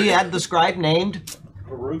 Jeremiah. He had the scribe named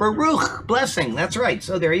Baruch. Blessing. That's right.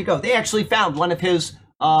 So there you go. They actually found one of his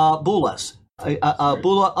bulas, a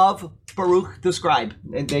bula of Baruch the scribe.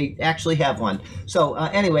 And they actually have one. So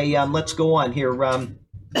anyway, let's go on here.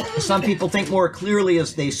 Some people think more clearly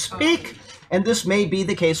as they speak, and this may be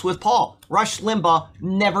the case with Paul. Rush Limbaugh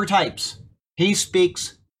never types. He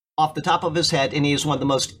speaks off the top of his head, and he is one of the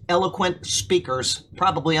most eloquent speakers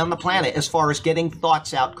probably on the planet as far as getting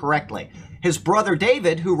thoughts out correctly. His brother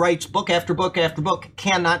David, who writes book after book after book,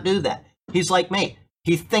 cannot do that. He's like me.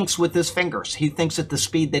 He thinks with his fingers. He thinks at the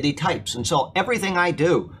speed that he types. And so everything I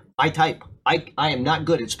do, I type. I am not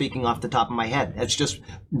good at speaking off the top of my head. That's just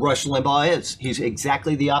Rush Limbaugh is. He's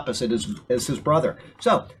exactly the opposite as his brother.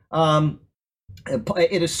 So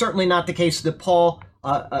it is certainly not the case that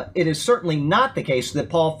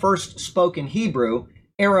Paul first spoke in Hebrew,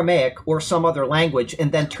 Aramaic, or some other language,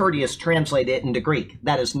 and then Tertius translated it into Greek.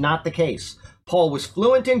 That is not the case. Paul was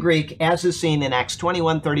fluent in Greek, as is seen in Acts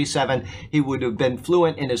 21:37. He would have been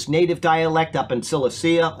fluent in his native dialect up in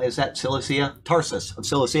Cilicia. Is that Cilicia? Tarsus of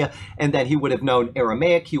Cilicia. And then he would have known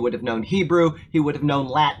Aramaic. He would have known Hebrew. He would have known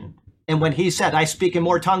Latin. And when he said, I speak in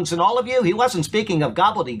more tongues than all of you, he wasn't speaking of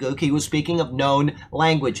gobbledygook. He was speaking of known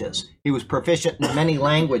languages. He was proficient in many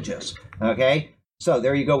languages. Okay? So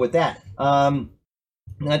there you go with that.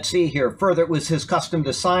 Let's see here. Further, it was his custom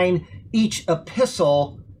to sign each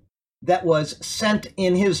epistle that was sent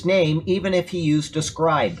in his name, even if he used a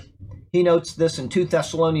scribe. He notes this in 2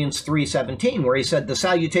 Thessalonians 3:17, where he said, the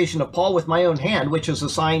salutation of Paul with my own hand, which is a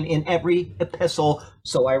sign in every epistle,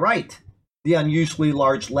 so I write. The unusually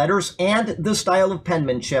large letters and the style of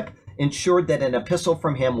penmanship ensured that an epistle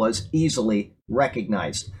from him was easily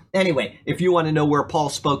recognized. Anyway, if you want to know where Paul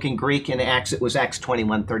spoke in Greek in Acts, it was Acts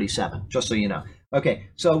 21:37, just so you know. Okay,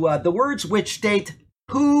 so the words which state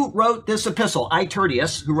who wrote this epistle, I,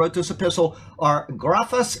 Tertius, who wrote this epistle, are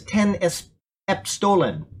graphos ten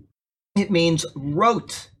epstolen. It means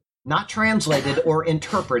wrote, not translated or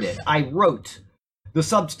interpreted. I wrote. The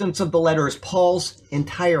substance of the letter is Paul's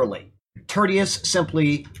entirely. Tertius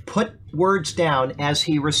simply put words down as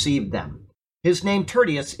he received them. His name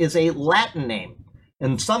Tertius is a Latin name,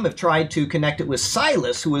 and some have tried to connect it with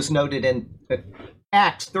Silas, who is noted in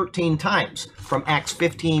Acts 13 times, from Acts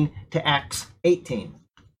 15 to Acts 18.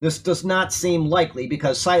 This does not seem likely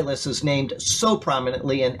because Silas is named so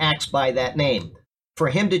prominently in Acts by that name. For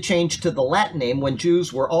him to change to the Latin name when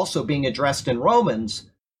Jews were also being addressed in Romans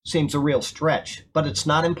seems a real stretch, but it's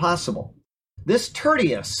not impossible. This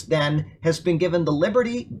Tertius, then, has been given the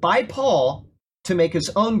liberty by Paul to make his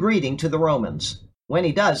own greeting to the Romans. When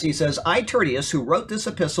he does, he says, I, Tertius, who wrote this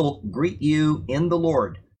epistle, greet you in the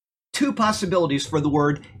Lord. Two possibilities for the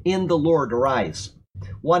word in the Lord arise.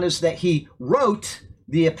 One is that he wrote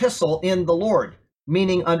the epistle in the Lord,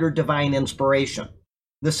 meaning under divine inspiration.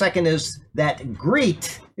 The second is that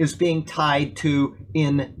greet is being tied to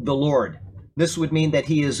in the Lord. This would mean that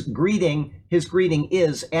his greeting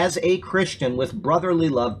is as a Christian with brotherly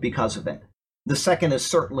love because of it. The second is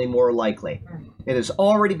certainly more likely. It has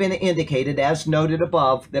already been indicated, as noted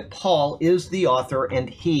above, that Paul is the author and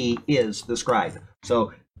he is the scribe.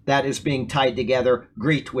 So that is being tied together,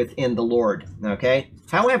 greet within the Lord, okay?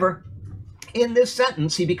 However, in this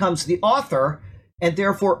sentence, he becomes the author, and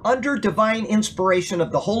therefore, under divine inspiration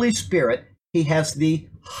of the Holy Spirit, he has the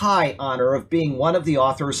high honor of being one of the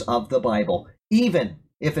authors of the Bible, even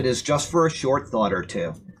if it is just for a short thought or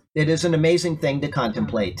two. It is an amazing thing to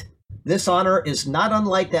contemplate. This honor is not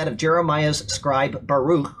unlike that of Jeremiah's scribe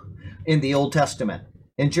Baruch in the Old Testament.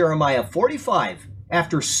 In Jeremiah 45,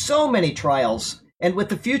 after so many trials, and with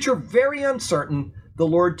the future very uncertain, the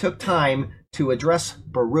Lord took time to address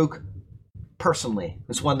Baruch personally.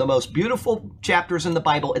 It's one of the most beautiful chapters in the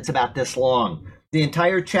Bible. It's about this long. The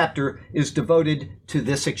entire chapter is devoted to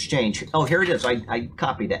this exchange. Oh, here it is. I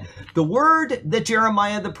copied it. The word that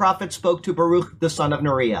Jeremiah the prophet spoke to Baruch, the son of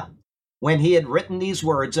Neriah. When he had written these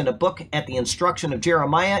words in a book at the instruction of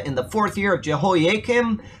Jeremiah in the 4th year of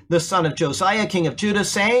Jehoiakim, the son of Josiah, king of Judah,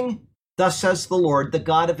 saying, Thus says the Lord, the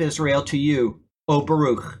God of Israel, to you, O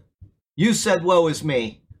Baruch. You said, Woe is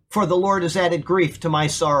me, for the Lord has added grief to my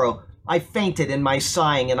sorrow. I fainted in my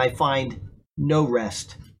sighing, and I find no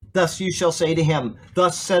rest. Thus you shall say to him,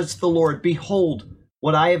 Thus says the Lord, Behold,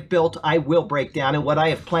 what I have built I will break down, and what I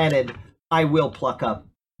have planted I will pluck up.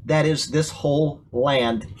 That is this whole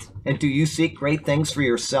land. And do you seek great things for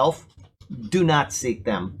yourself? Do not seek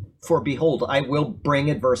them. For behold, I will bring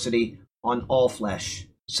adversity on all flesh,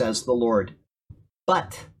 says the Lord.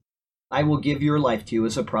 But I will give your life to you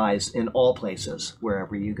as a prize in all places,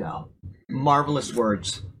 wherever you go. Marvelous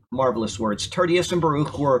words. Marvelous words. Tertius and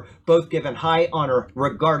Baruch were both given high honor,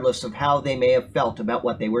 regardless of how they may have felt about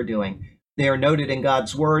what they were doing. They are noted in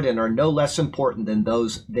God's word and are no less important than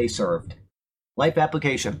those they served. Life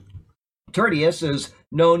application. Tertius is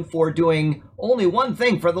known for doing only one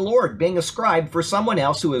thing for the Lord, being a scribe for someone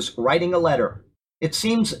else who is writing a letter. It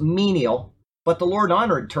seems menial, but the Lord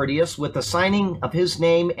honored Tertius with the signing of his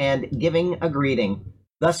name and giving a greeting.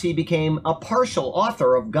 Thus he became a partial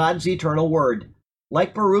author of God's eternal word.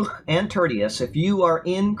 Like Baruch and Tertius, if you are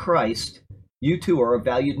in Christ, you too are a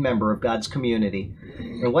valued member of God's community,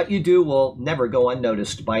 and what you do will never go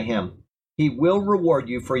unnoticed by him. He will reward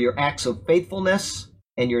you for your acts of faithfulness,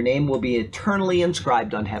 and your name will be eternally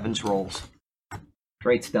inscribed on heaven's rolls.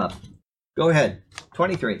 Great stuff. Go ahead.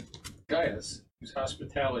 23. Gaius, whose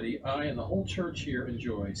hospitality I and the whole church here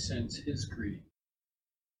enjoy, sends his greeting.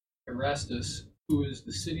 Erastus, who is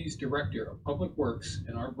the city's director of public works,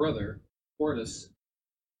 and our brother, Quartus,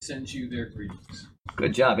 sends you their greetings.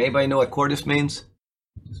 Good job. Anybody know what quartus means?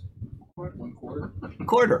 1 quarter.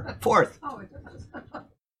 Quarter. Fourth. Oh, it does.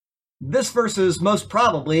 This verse is most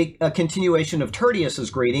probably a continuation of Tertius's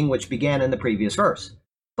greeting, which began in the previous verse.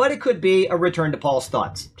 But it could be a return to Paul's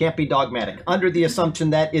thoughts. Can't be dogmatic. Under the assumption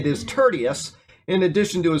that it is Tertius, in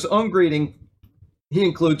addition to his own greeting, he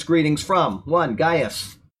includes greetings from 1.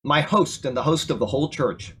 Gaius, my host and the host of the whole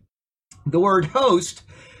church. The word host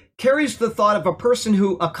carries the thought of a person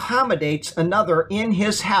who accommodates another in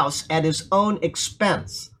his house at his own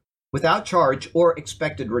expense, without charge or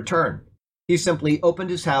expected return. He simply opened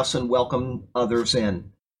his house and welcomed others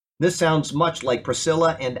in. This sounds much like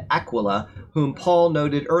Priscilla and Aquila, whom Paul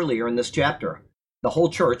noted earlier in this chapter. The whole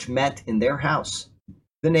church met in their house.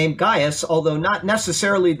 The name Gaius, although not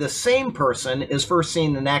necessarily the same person, is first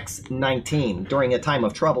seen in Acts 19 during a time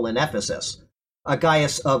of trouble in Ephesus. A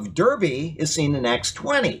Gaius of Derbe is seen in Acts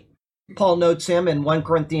 20. Paul notes him in 1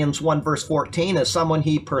 Corinthians 1 verse 14 as someone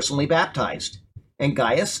he personally baptized. And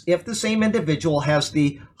Gaius, if the same individual, has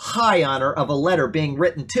the high honor of a letter being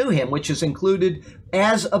written to him, which is included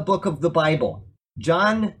as a book of the Bible.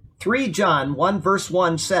 3 John 1 verse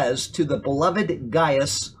 1 says, to the beloved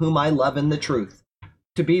Gaius, whom I love in the truth.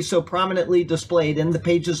 To be so prominently displayed in the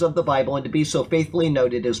pages of the Bible and to be so faithfully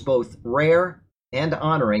noted is both rare and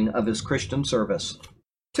honoring of his Christian service.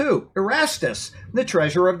 2. Erastus, the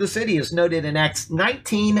treasurer of the city, is noted in Acts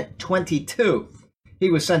 19:22. He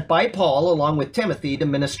was sent by Paul along with Timothy to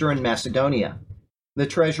minister in Macedonia. The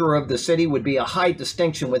treasurer of the city would be a high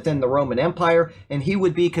distinction within the Roman Empire, and he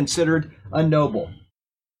would be considered a noble.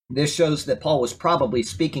 This shows that Paul was probably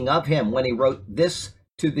speaking of him when he wrote this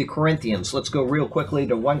to the Corinthians. Let's go real quickly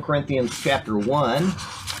to 1 Corinthians chapter 1.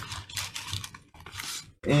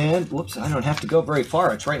 And, whoops, I don't have to go very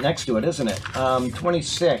far. It's right next to it, isn't it?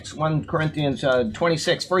 26, 1 Corinthians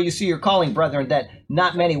 26. For you see your calling, brethren, that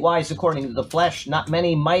not many wise according to the flesh, not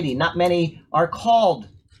many mighty, not many are called.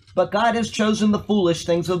 But God has chosen the foolish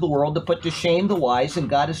things of the world to put to shame the wise, and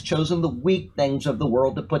God has chosen the weak things of the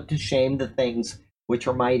world to put to shame the things which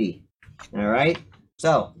are mighty. All right?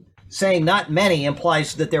 So, saying not many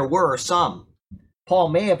implies that there were some. Paul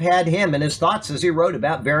may have had him in his thoughts as he wrote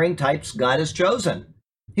about varying types God has chosen.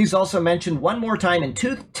 He's also mentioned one more time in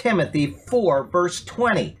 2 Timothy 4, verse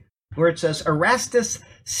 20, where it says, Erastus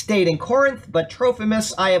stayed in Corinth, but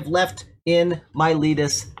Trophimus I have left in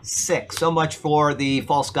Miletus sick. So much for the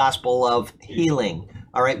false gospel of healing.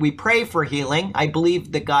 All right, we pray for healing. I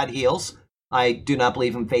believe that God heals. I do not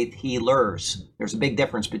believe in faith healers. There's a big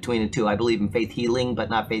difference between the two. I believe in faith healing, but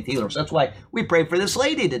not faith healers. That's why we pray for this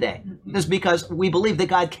lady today. It's because we believe that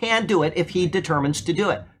God can do it if he determines to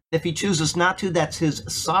do it. If he chooses not to, that's his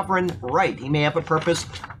sovereign right. He may have a purpose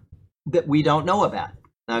that we don't know about,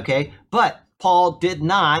 okay? But Paul did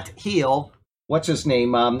not heal, what's his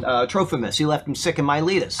name, Trophimus. He left him sick in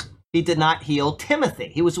Miletus. He did not heal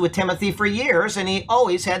Timothy. He was with Timothy for years, and he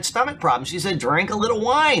always had stomach problems. He said, drink a little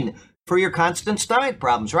wine for your constant stomach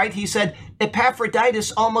problems, right? He said,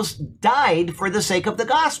 Epaphroditus almost died for the sake of the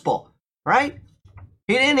gospel. right?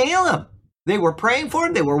 He didn't heal him. They were praying for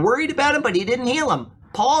him. They were worried about him, but he didn't heal him.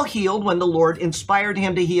 Paul healed when the Lord inspired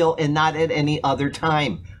him to heal and not at any other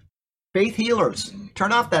time. Faith healers.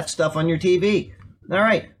 Turn off that stuff on your TV. All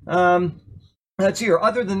right. Let's see here.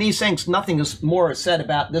 Other than these things, nothing is more said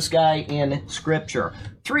about this guy in Scripture.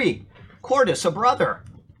 3, Quartus, a brother.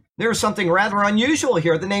 There's something rather unusual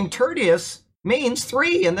here. The name Tertius means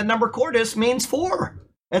 3, and the number Quartus means 4.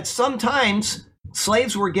 At sometimes,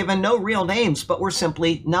 slaves were given no real names, but were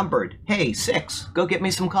simply numbered. Hey, 6, go get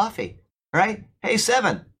me some coffee. Right? Hey,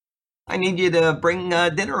 7, I need you to bring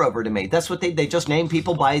dinner over to me. That's what they just name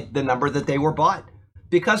people by the number that they were bought.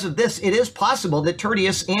 Because of this, it is possible that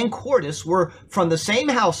Tertius and Quartus were from the same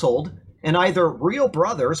household and either real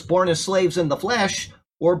brothers born as slaves in the flesh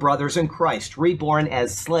or brothers in Christ, reborn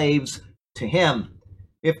as slaves to him.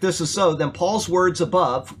 If this is so, then Paul's words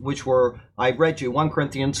above, which were, I read you, 1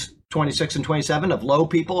 Corinthians 26 and 27, of low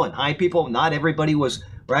people and high people, not everybody was,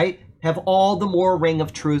 right, have all the more ring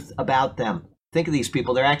of truth about them. Think of these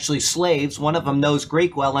people. They're actually slaves. One of them knows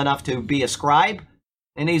Greek well enough to be a scribe,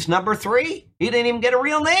 and he's number 3. He didn't even get a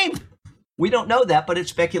real name. We don't know that, but it's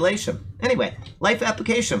speculation. Anyway, life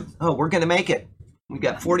application. Oh, we're going to make it. We've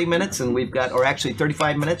got 40 minutes, and we've got, or actually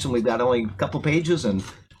 35 minutes, and we've got only a couple pages. And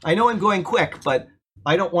I know I'm going quick, but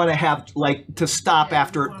I don't want to have, to stop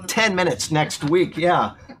after 10 minutes next week.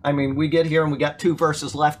 Yeah. I mean, we get here, and we got 2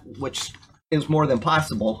 verses left, which is more than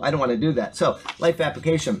possible. I don't want to do that. So, life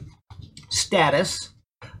application. Status,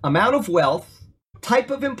 amount of wealth, type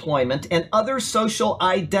of employment, and other social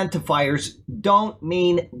identifiers don't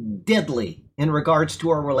mean diddly in regards to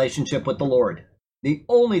our relationship with the Lord. The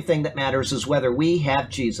only thing that matters is whether we have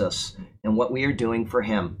Jesus and what we are doing for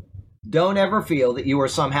him. Don't ever feel that you are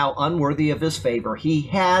somehow unworthy of his favor. He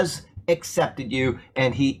has accepted you,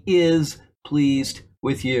 and he is pleased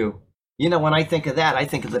with you. You know, when I think of that, I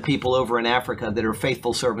think of the people over in Africa that are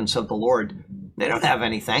faithful servants of the Lord. They don't have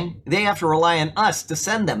anything. They have to rely on us to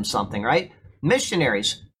send them something, right?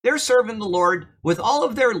 Missionaries, they're serving the Lord with all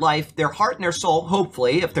of their life, their heart and their soul,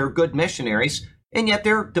 hopefully, if they're good missionaries, and yet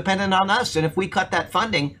they're dependent on us. And if we cut that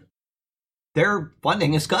funding, their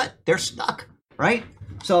funding is cut. They're stuck, right?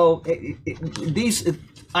 So these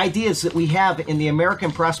ideas that we have in the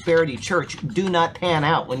American Prosperity Church do not pan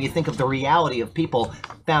out when you think of the reality of people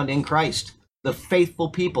found in Christ. The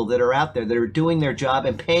faithful people that are out there that are doing their job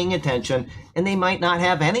and paying attention, and they might not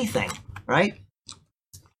have anything, right?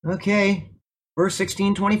 Okay, verse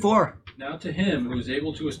 16:24. Now to him who is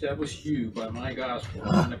able to establish you by my gospel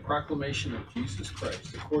and the proclamation of Jesus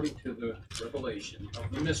Christ, according to the revelation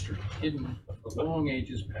of the mystery hidden for long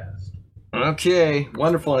ages past. Okay,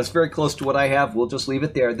 wonderful. And it's very close to what I have. We'll just leave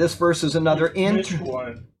it there. This verse is another You missed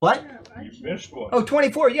one. What? You missed one. Oh,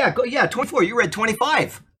 24. Yeah, 24. You read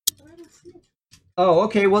 25. Oh,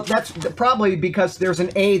 okay. Well, that's probably because there's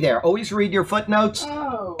an A there. Always read your footnotes.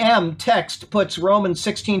 Oh. M, text, puts Romans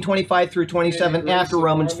 16:25 through 27 after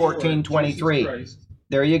Romans 14:23.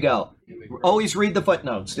 There you go. Always read the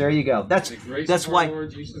footnotes. There you go. That's of why. our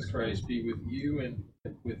Lord Jesus Christ be with you and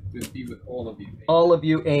be with all of you. All of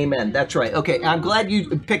you, amen. That's right. Okay, I'm glad you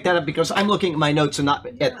picked that up because I'm looking at my notes and not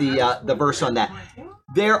at the verse on that.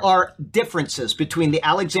 There are differences between the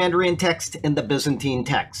Alexandrian text and the Byzantine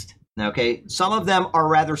text. Okay, some of them are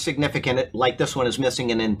rather significant, like this one is missing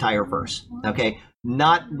an entire verse. Okay,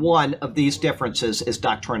 not one of these differences is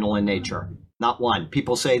doctrinal in nature. Not one.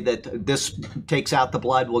 People say that this takes out the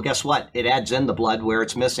blood. Well, guess what? It adds in the blood where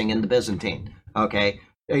it's missing in the Byzantine. Okay,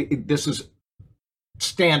 this is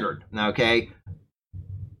standard. Okay,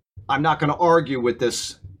 I'm not going to argue with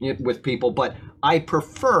this with people, but I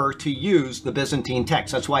prefer to use the Byzantine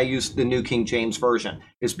text. That's why I use the New King James Version,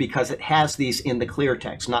 is because it has these in the clear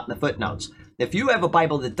text, not in the footnotes. If you have a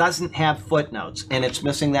Bible that doesn't have footnotes and it's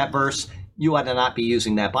missing that verse, you ought to not be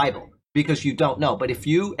using that Bible because you don't know. But if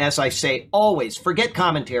you, as I say, always forget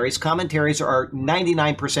commentaries. Commentaries are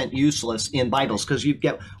 99% useless in Bibles because you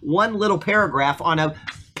get one little paragraph on a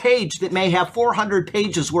page that may have 400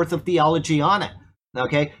 pages worth of theology on it.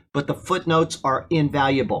 Okay, but the footnotes are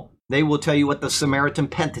invaluable. They will tell you what the Samaritan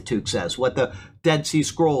Pentateuch says, what the Dead Sea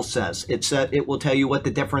Scrolls says. It will tell you what the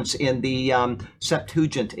difference in the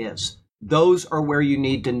Septuagint is. Those are where you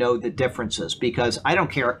need to know the differences because I don't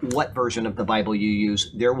care what version of the Bible you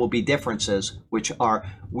use. There will be differences, which are,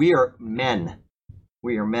 we are men.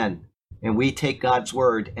 We are men. And we take God's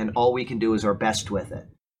word and all we can do is our best with it.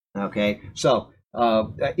 Okay, so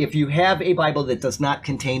if you have a Bible that does not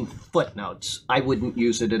contain footnotes, I wouldn't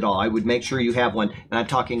use it at all. I would make sure you have one. And I'm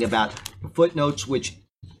talking about footnotes which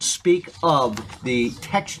speak of the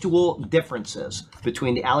textual differences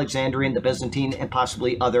between the Alexandrian, the Byzantine, and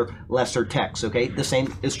possibly other lesser texts, okay? The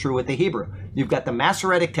same is true with the Hebrew. You've got the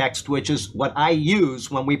Masoretic text, which is what I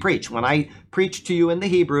use when we preach. When I preach to you in the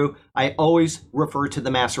Hebrew, I always refer to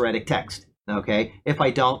the Masoretic text, okay? If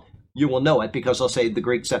I don't, you will know it because I'll say the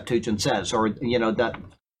Greek Septuagint says, or, the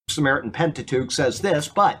Samaritan Pentateuch says this,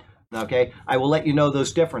 but, okay, I will let you know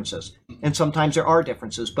those differences. And sometimes there are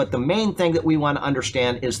differences, but the main thing that we want to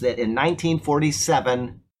understand is that in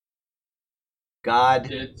 1947,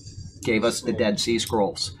 God gave us the Dead Sea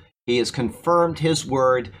Scrolls. He has confirmed his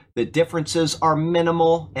word. The differences are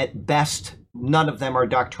minimal at best. None of them are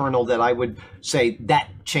doctrinal that I would say that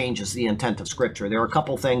changes the intent of Scripture. There are a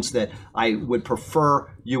couple things that I would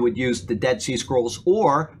prefer you would use the Dead Sea Scrolls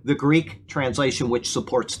or the Greek translation which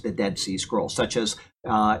supports the Dead Sea Scrolls, such as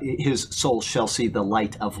his soul shall see the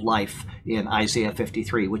light of life in Isaiah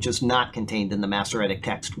 53, which is not contained in the Masoretic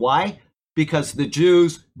text. Why? Because the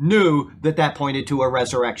Jews knew that that pointed to a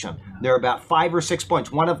resurrection. There are about 5 or 6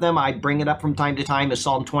 points. One of them, I bring it up from time to time, is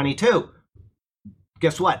Psalm 22.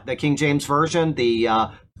 Guess what? The King James Version, the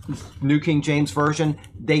New King James Version,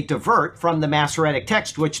 they divert from the Masoretic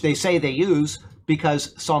text, which they say they use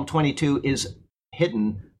because Psalm 22 is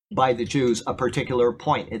hidden by the Jews a particular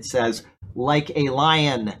point. It says, like a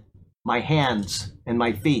lion, my hands and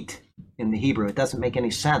my feet in the Hebrew. It doesn't make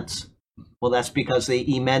any sense. Well, that's because they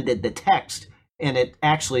amended the text, and it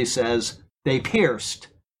actually says, they pierced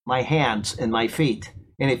my hands and my feet.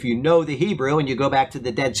 And if you know the Hebrew and you go back to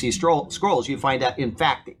the Dead Sea Scrolls, you find out, in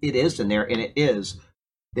fact, it is in there, and it is,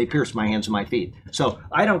 they pierced my hands and my feet. So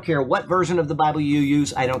I don't care what version of the Bible you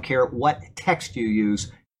use. I don't care what text you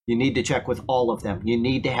use. You need to check with all of them. You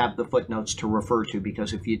need to have the footnotes to refer to,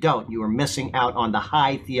 because if you don't, you are missing out on the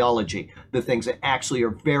high theology, the things that actually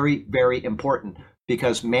are very, very important.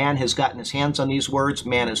 Because man has gotten his hands on these words.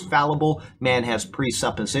 Man is fallible. Man has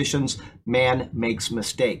presuppositions. Man makes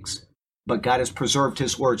mistakes. But God has preserved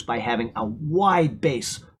his words by having a wide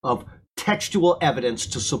base of textual evidence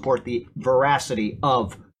to support the veracity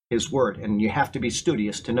of his word. And you have to be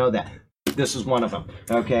studious to know that. This is one of them.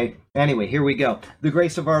 Okay? Anyway, here we go. The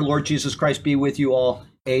grace of our Lord Jesus Christ be with you all.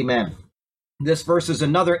 Amen. This verse is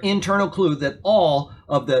another internal clue that all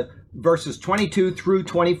of the verses 22 through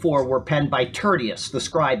 24 were penned by Tertius, the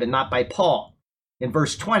scribe, and not by Paul. In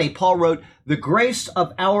verse 20, Paul wrote, "The grace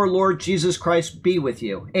of our Lord Jesus Christ be with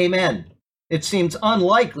you." Amen. It seems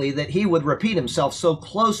unlikely that he would repeat himself so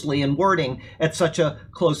closely in wording at such a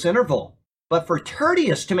close interval. But for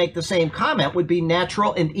Tertius to make the same comment would be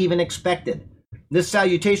natural and even expected. This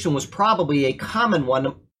salutation was probably a common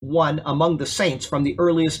one among the saints from the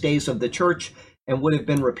earliest days of the church and would have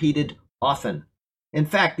been repeated often. In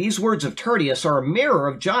fact, these words of Tertius are a mirror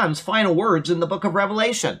of John's final words in the book of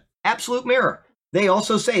Revelation. Absolute mirror. They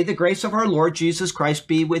also say, "The grace of our Lord Jesus Christ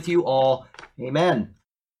be with you all." Amen.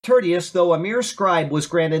 Tertius, though a mere scribe, was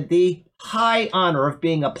granted the high honor of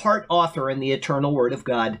being a part author in the eternal word of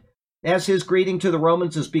God. As his greeting to the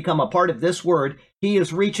Romans has become a part of this word, he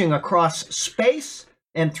is reaching across space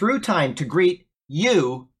and through time to greet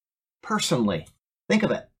you personally. Think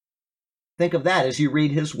of it. Think of that as you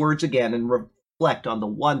read his words again and reflect on the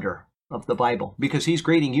wonder of the Bible, because he's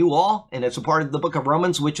greeting you all, and it's a part of the book of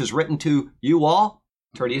Romans, which is written to you all.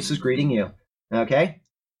 Tertius is greeting you. Okay?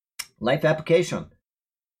 Life application.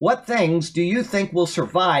 What things do you think will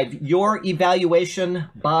survive your evaluation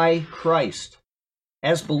by Christ?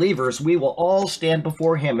 As believers, we will all stand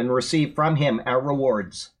before him and receive from him our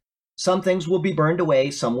rewards. Some things will be burned away,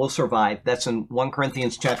 some will survive. That's in 1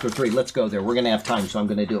 Corinthians chapter 3. Let's go there. We're going to have time, so I'm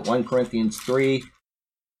going to do it. 1 Corinthians 3.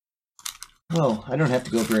 Oh, I don't have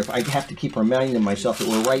to go very far. I have to keep reminding myself that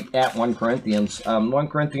we're right at 1 Corinthians. 1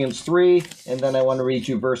 Corinthians 3, and then I want to read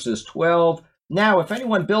you verses 12. "Now, if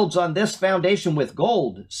anyone builds on this foundation with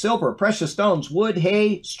gold, silver, precious stones, wood,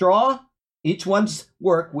 hay, straw, each one's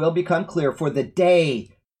work will become clear, for the day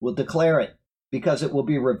will declare it, because it will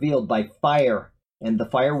be revealed by fire, and the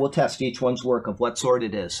fire will test each one's work of what sort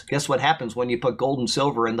it is." Guess what happens when you put gold and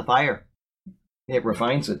silver in the fire? It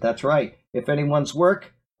refines it. That's right. If anyone's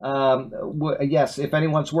work, if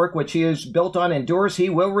anyone's work which he is built on endures, he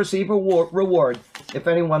will receive a reward. If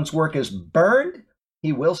anyone's work is burned,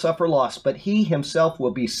 he will suffer loss, but he himself will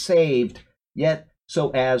be saved, yet so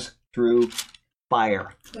as through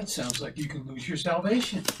fire. That sounds like you can lose your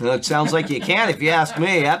salvation. It sounds like you can, if you ask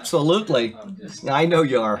me. Absolutely. I know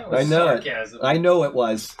you are. I know sarcasm. it. I know it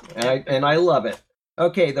was, and I love it.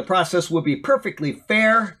 Okay, the process will be perfectly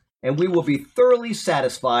fair, and we will be thoroughly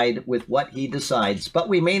satisfied with what he decides. But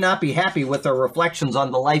we may not be happy with our reflections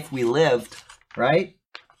on the life we lived, right?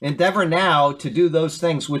 Endeavor now to do those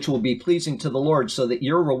things which will be pleasing to the Lord, so that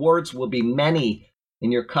your rewards will be many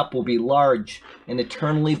and your cup will be large and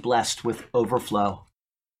eternally blessed with overflow.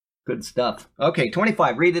 Good stuff. Okay,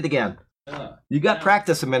 25. Read it again. You got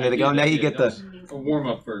practice a minute ago. Now you get the a warm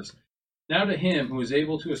up first. Now to him who is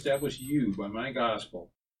able to establish you by my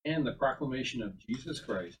gospel and the proclamation of Jesus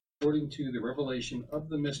Christ, according to the revelation of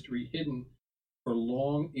the mystery hidden for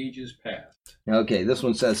long ages past. Okay, this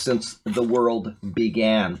one says, since the world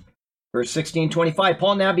began. Verse 16:25,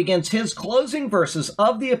 Paul now begins his closing verses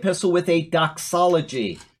of the epistle with a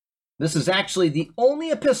doxology. This is actually the only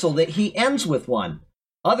epistle that he ends with one.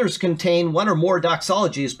 Others contain one or more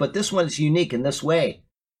doxologies, but this one is unique in this way.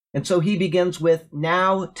 And so he begins with,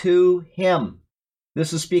 now to him.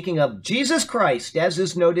 This is speaking of Jesus Christ, as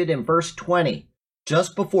is noted in verse 20,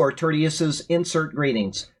 just before Tertius's insert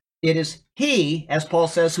greetings. It is he, as Paul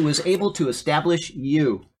says, who is able to establish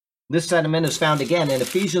you. This sentiment is found again in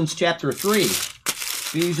Ephesians chapter 3.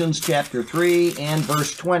 Ephesians chapter 3 and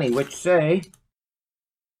verse 20, which say,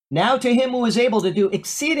 now to him who is able to do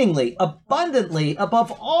exceedingly abundantly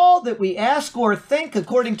above all that we ask or think,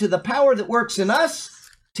 according to the power that works in us,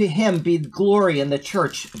 to him be glory in the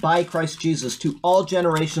church by Christ Jesus to all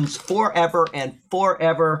generations forever and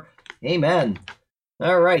forever. Amen.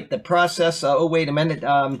 All right, the process, wait a minute.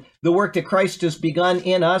 The work that Christ has begun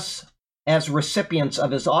in us as recipients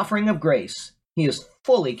of his offering of grace, he is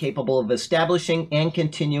fully capable of establishing and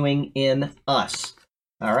continuing in us.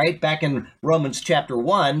 All right, back in Romans chapter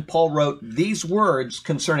 1, Paul wrote these words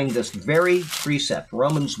concerning this very precept.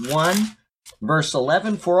 Romans 1, verse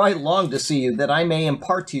 11, for I long to see you, that I may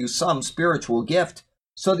impart to you some spiritual gift,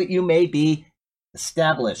 so that you may be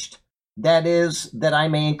established. That is, that I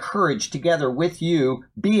may be encouraged together with you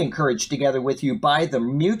by the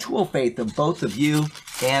mutual faith of both of you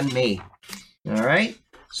and me. All right,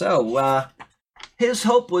 so his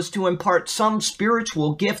hope was to impart some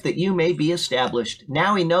spiritual gift that you may be established.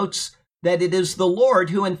 Now he notes that it is the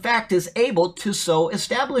Lord who in fact is able to so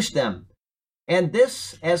establish them. And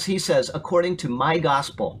this, as he says, according to my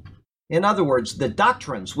gospel. In other words, the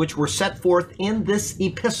doctrines which were set forth in this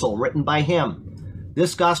epistle written by him.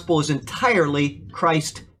 This gospel is entirely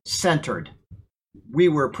Christ-centered. We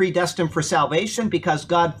were predestined for salvation because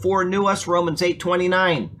God foreknew us, Romans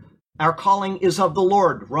 8:29. Our calling is of the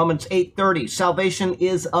Lord, Romans 8:30. Salvation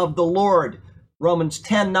is of the Lord, Romans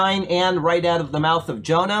 10:9, and right out of the mouth of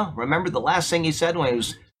Jonah. Remember the last thing he said when he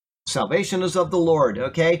was, salvation is of the Lord,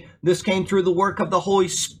 okay? This came through the work of the Holy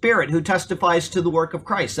Spirit who testifies to the work of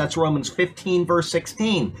Christ. That's Romans 15, verse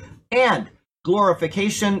 16. And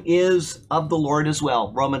glorification is of the Lord as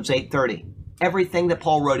well, Romans 8:30. Everything that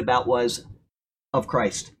Paul wrote about was of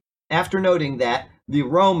Christ. After noting that the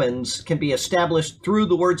Romans can be established through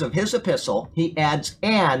the words of his epistle, he adds,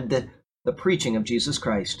 and the preaching of Jesus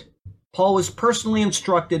Christ. Paul was personally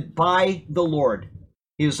instructed by the Lord.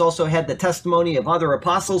 He has also had the testimony of other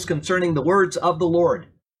apostles concerning the words of the Lord.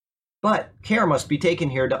 But care must be taken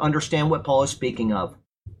here to understand what Paul is speaking of.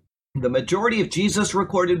 The majority of Jesus'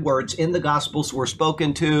 recorded words in the Gospels were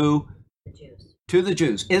spoken to the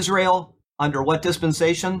Jews. Israel, under what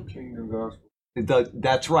dispensation? Kingdom gospel.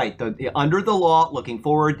 That's right. Under the law, looking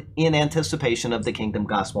forward in anticipation of the kingdom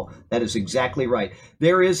gospel. That is exactly right.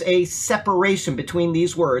 There is a separation between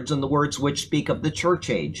these words and the words which speak of the church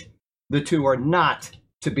age. The two are not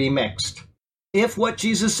to be mixed. If what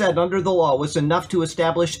Jesus said under the law was enough to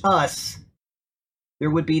establish us, there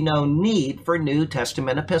would be no need for New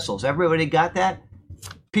Testament epistles. Everybody got that?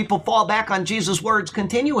 People fall back on Jesus' words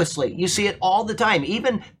continuously. You see it all the time.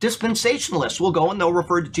 Even dispensationalists will go and they'll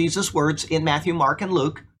refer to Jesus' words in Matthew, Mark, and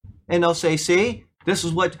Luke. And they'll say, see, this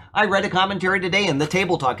is what I read a commentary today in the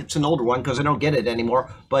Table Talk. It's an older one because I don't get it anymore.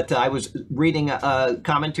 But I was reading a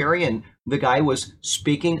commentary and the guy was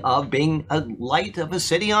speaking of being a light of a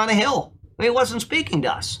city on a hill. He wasn't speaking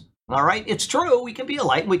to us. All right. It's true. We can be a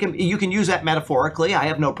light. You can use that metaphorically. I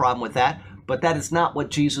have no problem with that. But that is not what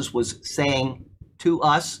Jesus was saying to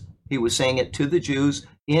us. He was saying it to the Jews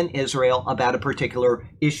in Israel about a particular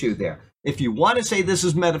issue there. If you want to say this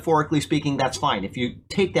is metaphorically speaking, that's fine. If you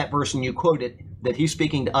take that verse and you quote it, that he's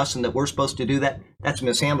speaking to us and that we're supposed to do that, that's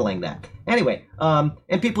mishandling that. Anyway,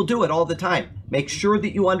 and people do it all the time. Make sure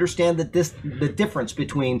that you understand that the difference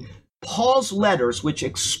between Paul's letters, which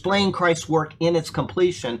explain Christ's work in its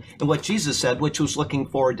completion, and what Jesus said, which was looking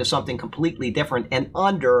forward to something completely different and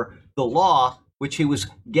under the law, which he was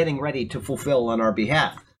getting ready to fulfill on our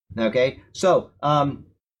behalf. Okay, so, and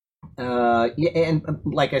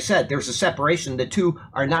like I said, there's a separation. The two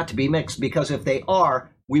are not to be mixed because if they are,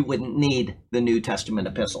 we wouldn't need the New Testament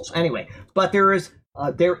epistles. Anyway, but there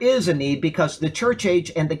is a need because the church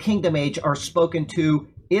age and the kingdom age are spoken to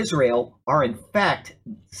Israel are in fact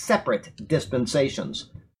separate dispensations.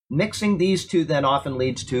 Mixing these two then often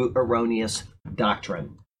leads to erroneous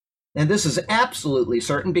doctrine. And this is absolutely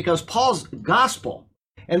certain because Paul's gospel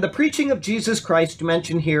and the preaching of Jesus Christ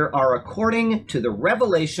mentioned here are according to the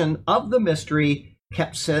revelation of the mystery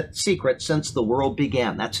kept secret since the world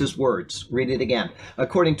began. That's his words. Read it again.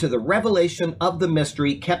 According to the revelation of the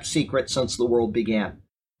mystery kept secret since the world began.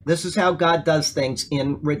 This is how God does things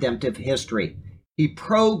in redemptive history. He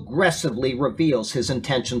progressively reveals his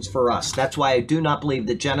intentions for us. That's why I do not believe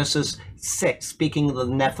that Genesis 6, speaking of the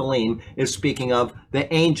Nephilim, is speaking of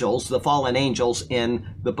the angels, the fallen angels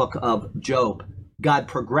in the book of Job. God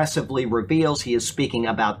progressively reveals he is speaking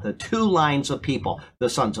about the two lines of people,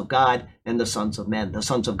 the sons of God and the sons of men. The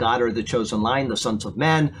sons of God are the chosen line. The sons of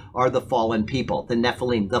men are the fallen people, the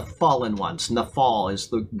Nephilim, the fallen ones. Nephal is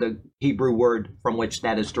the Hebrew word from which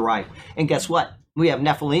that is derived. And guess what? We have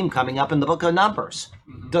Nephilim coming up in the book of Numbers.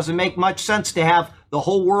 Doesn't make much sense to have the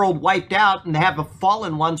whole world wiped out and have the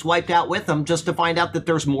fallen ones wiped out with them just to find out that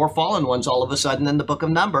there's more fallen ones all of a sudden in the book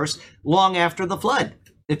of Numbers long after the flood.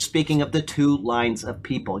 It's speaking of the two lines of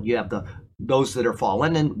people. You have those that are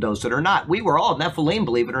fallen and those that are not. We were all Nephilim,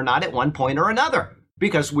 believe it or not, at one point or another,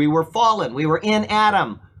 because we were fallen. We were in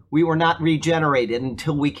Adam. We were not regenerated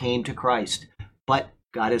until we came to Christ. But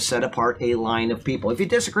God has set apart a line of people. If you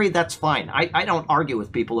disagree, that's fine. I don't argue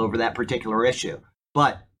with people over that particular issue.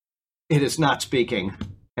 But it is not speaking.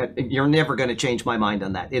 You're never going to change my mind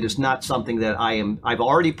on that. It is not something that I've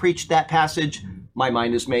already preached that passage. My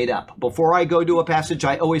mind is made up. Before I go to a passage,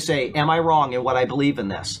 I always say, am I wrong in what I believe in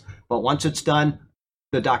this? But once it's done,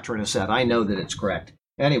 the doctrine is set. I know that it's correct.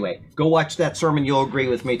 Anyway, go watch that sermon. You'll agree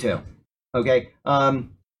with me too. Okay?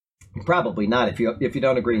 Probably not. If you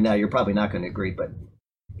don't agree now, you're probably not going to agree, but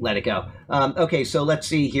let it go. Okay, so let's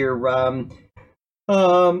see here.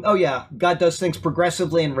 Oh yeah, God does things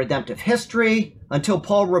progressively in redemptive history until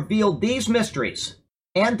Paul revealed these mysteries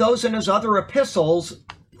and those in his other epistles.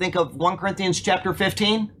 Think of 1 Corinthians chapter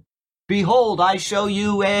 15. Behold, I show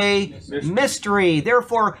you a mystery.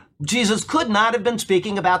 Therefore, Jesus could not have been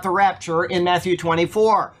speaking about the rapture in Matthew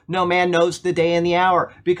 24. No man knows the day and the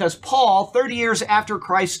hour. Because Paul, 30 years after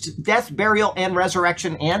Christ's death, burial, and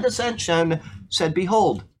resurrection and ascension, said,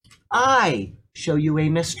 behold, I show you a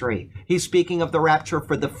mystery. He's speaking of the rapture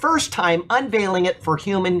for the first time, unveiling it for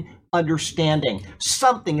human understanding.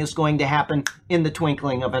 Something is going to happen in the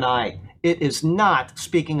twinkling of an eye. It is not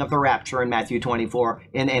speaking of the rapture in Matthew 24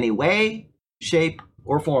 in any way, shape,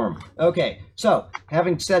 or form. Okay, so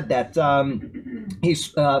having said that,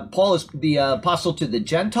 Paul is the apostle to the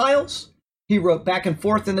Gentiles. He wrote back and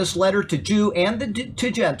forth in this letter to Jew and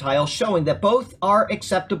to Gentile, showing that both are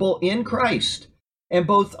acceptable in Christ and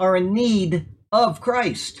both are in need of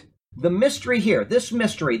Christ. The mystery here, this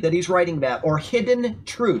mystery that he's writing about, or hidden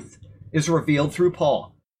truth, is revealed through Paul.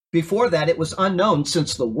 Before that, it was unknown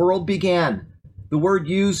since the world began. The word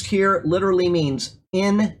used here literally means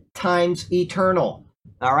in times eternal.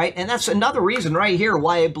 All right, and that's another reason right here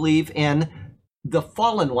why I believe in the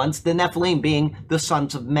fallen ones, the Nephilim being the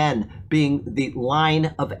sons of men, being the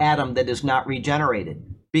line of Adam that is not regenerated.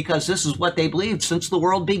 Because this is what they believed since the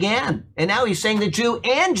world began. And now he's saying the Jew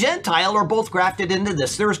and Gentile are both grafted into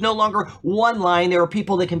this. There is no longer one line. There are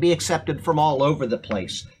people that can be accepted from all over the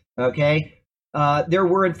place. Okay? There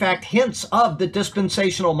were, in fact, hints of the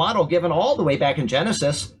dispensational model given all the way back in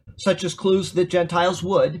Genesis, such as clues that Gentiles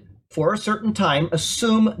would, for a certain time,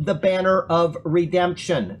 assume the banner of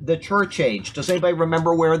redemption, the church age. Does anybody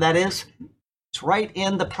remember where that is? It's right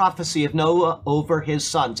in the prophecy of Noah over his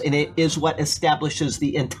sons, and it is what establishes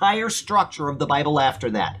the entire structure of the Bible after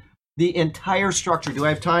that. The entire structure. Do I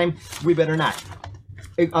have time? We better not.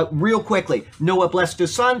 Real quickly, Noah blessed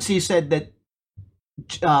his sons. He said that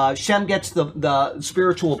Shem gets the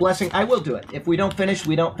spiritual blessing. I will do it. If we don't finish,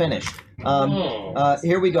 we don't finish.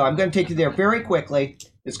 Here we go. I'm going to take you there very quickly.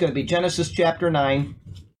 It's going to be Genesis chapter 9.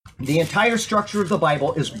 The entire structure of the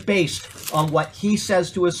Bible is based on what he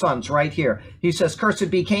says to his sons right here. He says,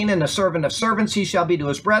 cursed be Canaan, a servant of servants, he shall be to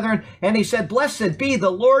his brethren. And he said, blessed be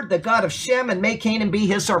the Lord, the God of Shem, and may Canaan be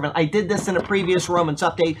his servant. I did this in a previous Romans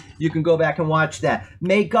update. You can go back and watch that.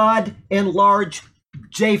 May God enlarge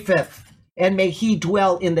Japheth, and may he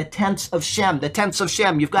dwell in the tents of Shem. The tents of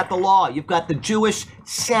Shem, you've got the law, you've got the Jewish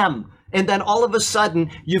Shem. And then all of a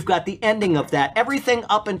sudden, you've got the ending of that. Everything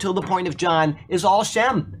up until the point of John is all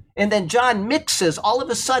Shem. And then John mixes. All of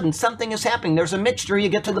a sudden, something is happening. There's a mixture. You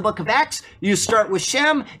get to the book of Acts. You start with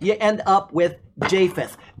Shem. You end up with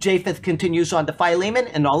Japheth. Japheth continues on to Philemon.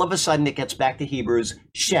 And all of a sudden, it gets back to Hebrews,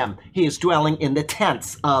 Shem. He is dwelling in the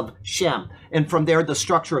tents of Shem. And from there, the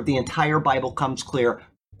structure of the entire Bible comes clear.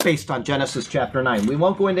 based on Genesis chapter 9. We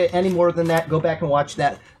won't go into any more than that. Go back and watch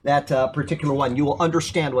that particular one. You will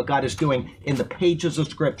understand what God is doing in the pages of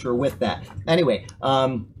Scripture with that. Anyway,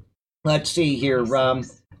 let's see here.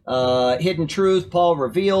 Hidden truth, Paul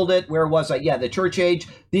revealed it. Where was I? Yeah, the church age.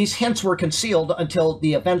 These hints were concealed until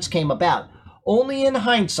the events came about. Only in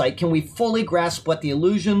hindsight can we fully grasp what the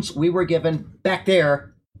illusions we were given back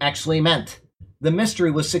there actually meant. The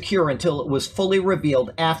mystery was secure until it was fully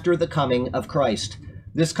revealed after the coming of Christ.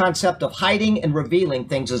 This concept of hiding and revealing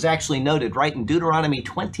things is actually noted right in Deuteronomy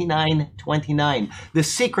 29:29. The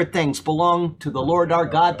secret things belong to the Lord our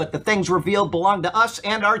God, but the things revealed belong to us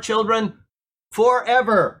and our children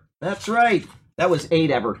forever. That's right. That was 8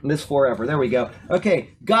 ever. This forever. There we go. Okay.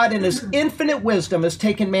 God in his infinite wisdom has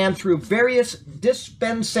taken man through various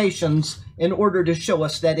dispensations in order to show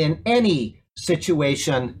us that in any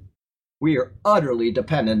situation, we are utterly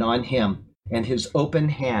dependent on him and his open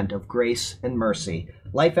hand of grace and mercy.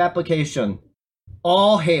 Life application.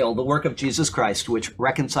 All hail the work of Jesus Christ, which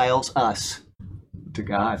reconciles us to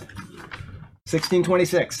God.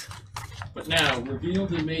 1626. But now,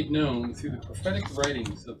 revealed and made known through the prophetic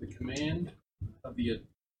writings of the command of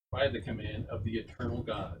by the command of the eternal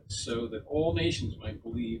God, so that all nations might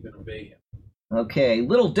believe and obey him. Okay,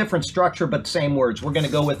 little different structure, but same words. We're going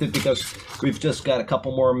to go with it because we've just got a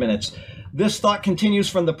couple more minutes. This thought continues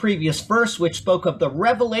from the previous verse, which spoke of the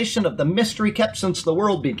revelation of the mystery kept since the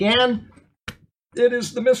world began. It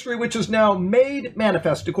is the mystery which is now made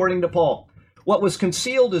manifest, according to Paul. What was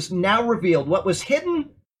concealed is now revealed. What was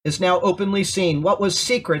hidden is now openly seen. What was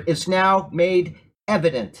secret is now made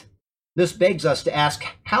evident. This begs us to ask,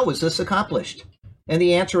 how is this accomplished? And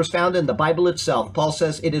the answer is found in the Bible itself. Paul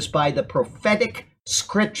says it is by the prophetic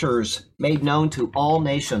scriptures made known to all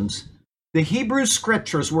nations. The Hebrew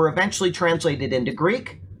scriptures were eventually translated into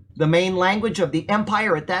Greek, the main language of the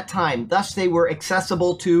empire at that time. Thus, they were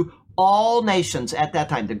accessible to all nations at that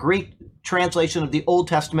time. The Greek translation of the Old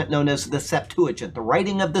Testament, known as the Septuagint, the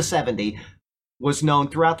writing of the 70, was known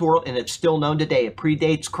throughout the world, and it's still known today. It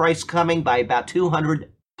predates Christ's coming by about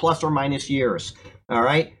 200 plus or minus years. All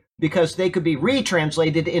right? Because they could be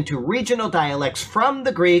retranslated into regional dialects from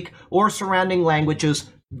the Greek or surrounding languages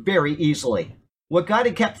very easily. What God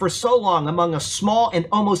had kept for so long among a small and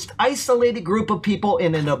almost isolated group of people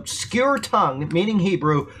in an obscure tongue, meaning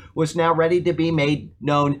Hebrew, was now ready to be made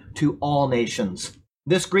known to all nations.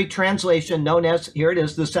 This Greek translation, known as, here it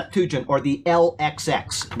is, the Septuagint, or the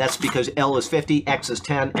LXX. That's because L is 50, X is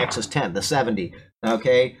 10, X is 10, the 70,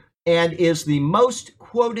 okay? And is the most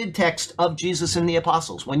quoted text of Jesus and the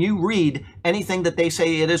apostles. When you read anything that they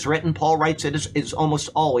say it is written, Paul writes it is almost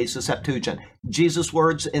always the Septuagint. Jesus'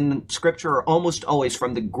 words in Scripture are almost always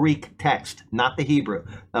from the Greek text, not the Hebrew.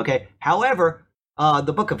 Okay. However,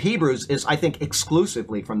 the book of Hebrews is, I think,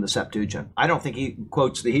 exclusively from the Septuagint. I don't think he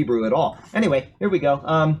quotes the Hebrew at all. Anyway, here we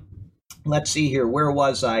go. Let's see here. Where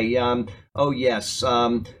was I? Oh, yes.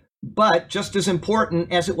 But just as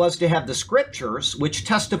important as it was to have the Scriptures, which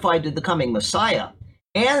testified to the coming Messiah,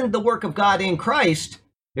 and the work of God in Christ,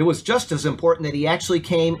 it was just as important that he actually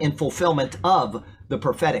came in fulfillment of the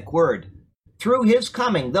prophetic word. Through his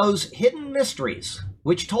coming, those hidden mysteries,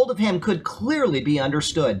 which told of him, could clearly be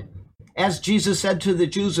understood. As Jesus said to the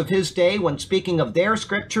Jews of his day when speaking of their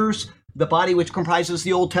scriptures, the body which comprises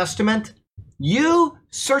the Old Testament, you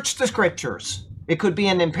search the scriptures. It could be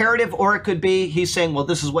an imperative, or it could be he's saying, well,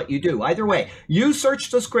 this is what you do. Either way, you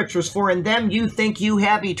search the scriptures, for in them you think you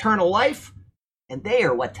have eternal life, and they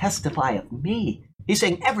are what testify of me. He's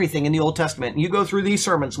saying everything in the Old Testament. And you go through these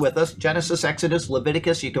sermons with us, Genesis, Exodus,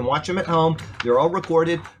 Leviticus. You can watch them at home. They're all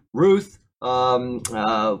recorded. Ruth,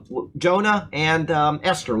 Jonah, and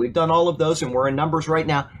Esther. We've done all of those, and we're in Numbers right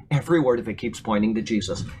now. Every word of it keeps pointing to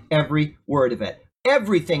Jesus. Every word of it.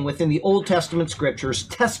 Everything within the Old Testament scriptures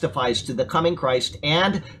testifies to the coming Christ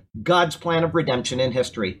and God's plan of redemption in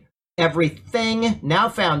history. Everything now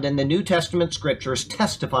found in the New Testament scriptures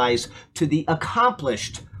testifies to the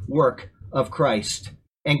accomplished work of Christ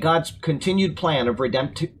and God's continued plan of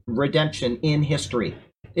redemption in history.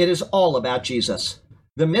 It is all about Jesus.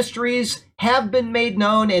 The mysteries have been made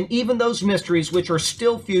known, and even those mysteries which are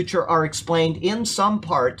still future are explained in some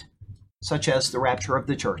part, such as the rapture of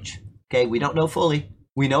the church. Okay, we don't know fully.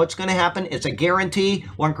 We know it's going to happen. It's a guarantee.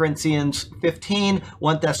 1 Corinthians 15,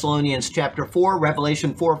 1 Thessalonians chapter 4,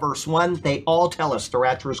 Revelation 4, verse 1. They all tell us the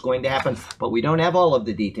rapture is going to happen, but we don't have all of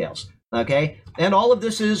the details. Okay? And all of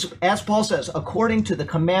this is, as Paul says, according to the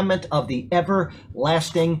commandment of the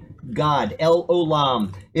everlasting God, El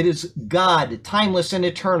Olam. It is God, timeless and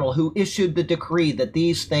eternal, who issued the decree that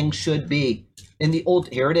these things should be.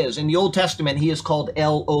 Here it is. In the Old Testament, he is called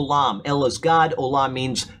El Olam. El is God. Olam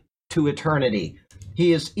means to eternity.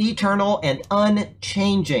 He is eternal and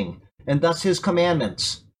unchanging, and thus his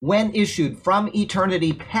commandments, when issued from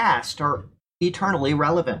eternity past, are eternally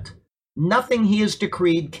relevant. Nothing he has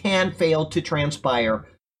decreed can fail to transpire.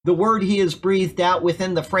 The word he has breathed out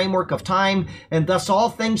within the framework of time, and thus all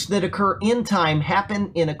things that occur in time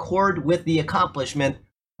happen in accord with the accomplishment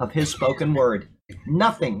of his spoken word.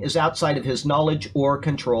 Nothing is outside of his knowledge or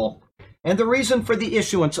control. And the reason for the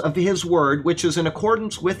issuance of his word, which is in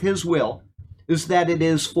accordance with his will, is that it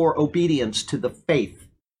is for obedience to the faith.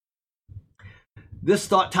 This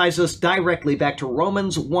thought ties us directly back to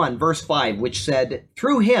Romans 1, verse 5, which said,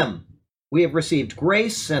 "Through him we have received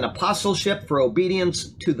grace and apostleship for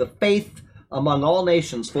obedience to the faith among all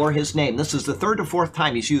nations for his name." This is the third or fourth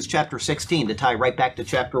time he's used chapter 16 to tie right back to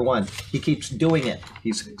chapter 1. He keeps doing it.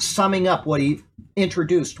 He's summing up what he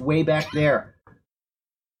introduced way back there.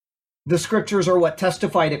 The scriptures are what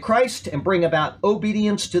testify to Christ and bring about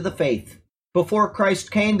obedience to the faith. Before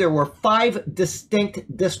Christ came, there were 5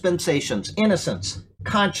 distinct dispensations: innocence,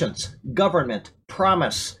 conscience, government,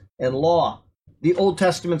 promise, and law. The Old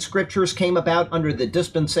Testament scriptures came about under the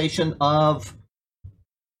dispensation of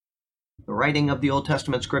the writing of the Old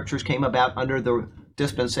Testament scriptures came about under the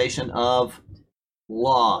dispensation of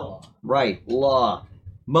law. Right, law.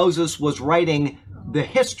 Moses was writing the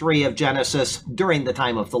history of Genesis during the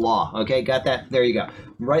time of the law. Okay, got that? There you go.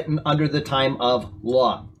 Right under the time of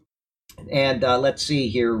law. And let's see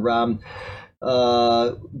here.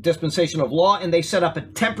 Dispensation of law, and they set up a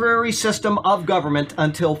temporary system of government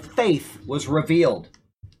until faith was revealed.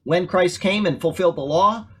 When Christ came and fulfilled the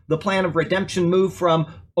law, the plan of redemption moved from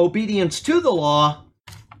obedience to the law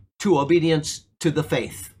to obedience to the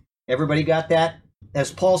faith. Everybody got that?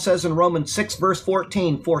 As Paul says in Romans 6, verse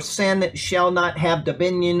 14, "For sin shall not have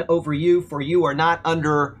dominion over you, for you are not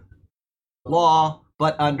under law,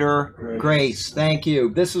 but under grace." Thank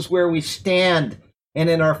you. This is where we stand. And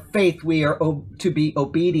in our faith, we are to be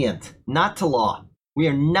obedient, not to law. We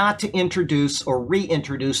are not to introduce or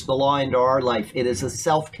reintroduce the law into our life. It is a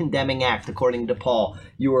self-condemning act, according to Paul.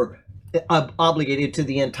 You are obligated to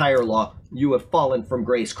the entire law. You have fallen from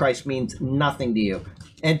grace. Christ means nothing to you.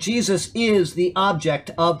 And Jesus is the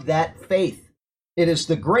object of that faith. It is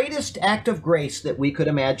the greatest act of grace that we could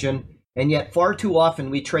imagine. And yet far too often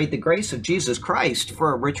we trade the grace of Jesus Christ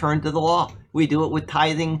for a return to the law. We do it with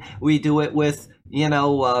tithing. We do it with,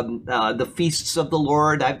 the feasts of the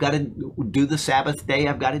Lord. I've got to do the Sabbath day.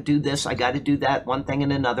 I've got to do this. I got to do that, one thing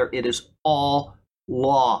and another. It is all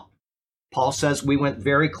law. Paul says we went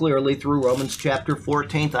very clearly through Romans chapter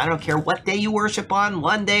 14. I don't care what day you worship on.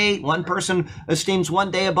 One day, one person esteems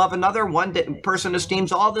one day above another. One person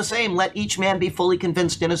esteems all the same. Let each man be fully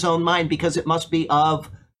convinced in his own mind, because it must be of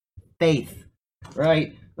faith.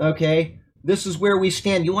 Right? Okay? This is where we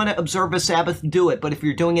stand. You want to observe a Sabbath, do it. But if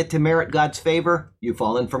you're doing it to merit God's favor, you've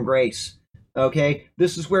fallen from grace. Okay?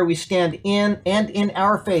 This is where we stand in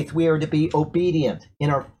our faith, we are to be obedient. In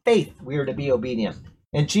our faith, we are to be obedient.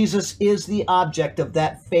 And Jesus is the object of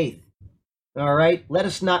that faith. All right? Let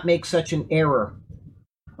us not make such an error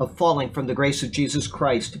of falling from the grace of Jesus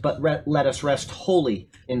Christ, but let us rest wholly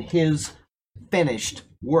in his finished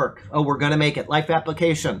work. Oh, we're going to make it. Life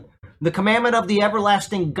application. The commandment of the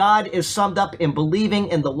everlasting God is summed up in believing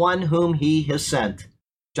in the one whom he has sent.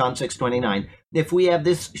 John 6:29. If we have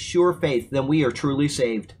this sure faith, then we are truly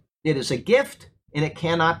saved. It is a gift, and it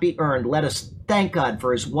cannot be earned. Let us thank God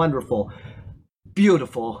for his wonderful,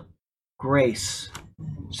 beautiful grace.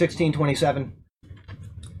 16:27.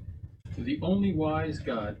 To the only wise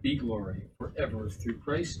God be glory forever through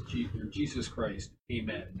Jesus Christ.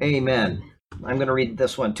 Amen. Amen. I'm going to read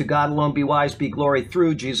this one. To God alone be wise, be glory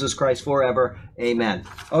through Jesus Christ forever. Amen.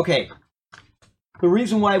 Okay. The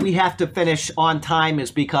reason why we have to finish on time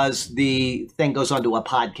is because the thing goes onto a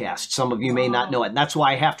podcast. Some of you may not know it. And that's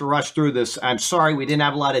why I have to rush through this. I'm sorry we didn't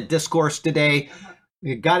have a lot of discourse today.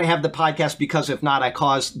 You got to have the podcast, because if not, I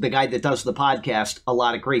cause the guy that does the podcast a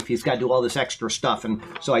lot of grief. He's got to do all this extra stuff. And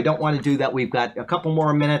so I don't want to do that. We've got a couple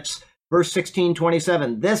more minutes. Verse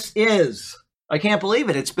 16:27. This is, I can't believe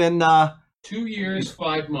it. It's been 2 years,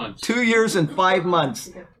 5 months. 2 years and 5 months.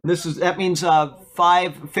 That means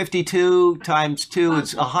 552 times 2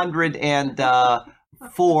 is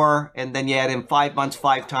 104, and then you add in 5 months.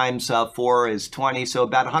 5 times 4 is 20, so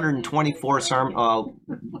about 124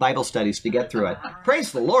 Bible studies to get through it.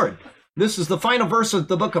 Praise the Lord. This is the final verse of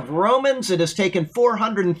the book of Romans. It has taken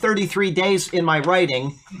 433 days in my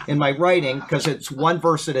writing, because it's one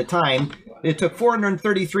verse at a time. It took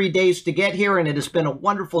 433 days to get here, and it has been a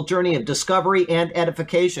wonderful journey of discovery and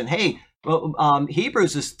edification. Hey,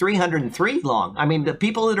 Hebrews is 303 long. I mean, the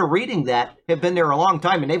people that are reading that have been there a long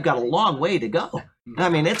time, and they've got a long way to go. I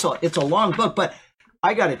mean, it's a long book, but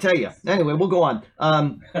I got to tell you. Anyway, we'll go on.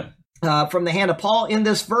 From the hand of Paul, in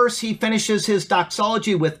this verse, he finishes his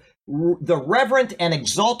doxology with the reverent and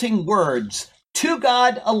exalting words, "To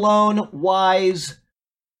God alone wise.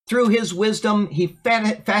 Through his wisdom, he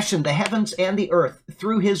fashioned the heavens and the earth.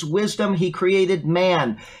 Through his wisdom, he created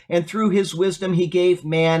man. And through his wisdom, he gave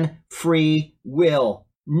man free will,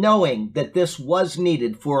 knowing that this was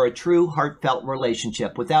needed for a true heartfelt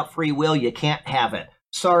relationship. Without free will, you can't have it."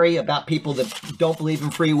 Sorry about people that don't believe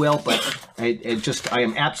in free will, but I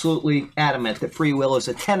am absolutely adamant that free will is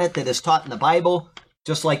a tenet that is taught in the Bible.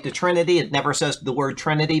 Just like the Trinity, it never says the word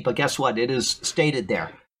Trinity, but guess what? It is stated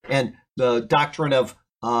there. And the doctrine of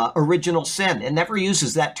original sin, it never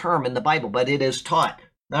uses that term in the Bible, but it is taught.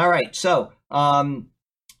 All right, so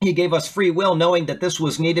he gave us free will, knowing that this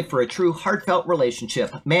was needed for a true heartfelt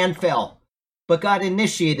relationship. Man fell, but God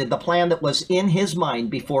initiated the plan that was in his mind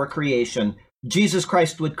before creation. Jesus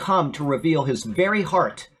Christ would come to reveal his very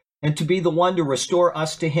heart and to be the one to restore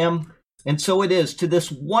us to him. And so it is to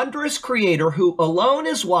this wondrous creator who alone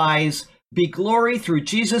is wise, be glory through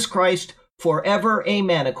Jesus Christ forever.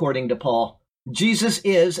 Amen, according to Paul. Jesus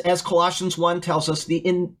is, as Colossians 1 tells us, the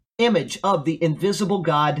image of the invisible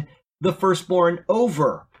God, the firstborn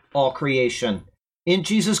over all creation. In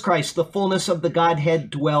Jesus Christ, the fullness of the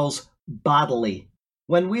Godhead dwells bodily.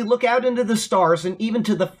 When we look out into the stars and even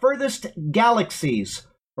to the furthest galaxies,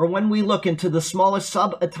 or when we look into the smallest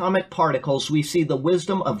subatomic particles, we see the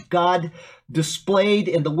wisdom of God displayed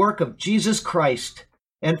in the work of Jesus Christ.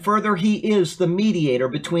 And further, he is the mediator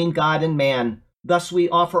between God and man. Thus we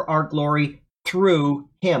offer our glory through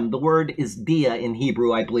him. The word is dia in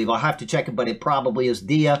Hebrew, I believe. I'll have to check it, but it probably is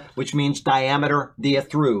dia, which means diameter, dia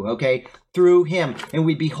through, okay? Through him. And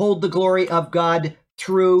we behold the glory of God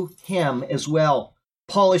through him as well.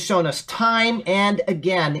 Paul has shown us time and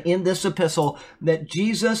again in this epistle that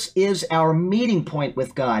Jesus is our meeting point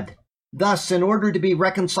with God. Thus, in order to be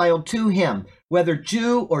reconciled to him, whether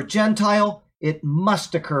Jew or Gentile, it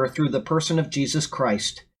must occur through the person of Jesus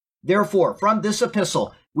Christ. Therefore, from this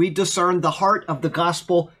epistle, we discern the heart of the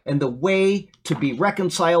gospel and the way to be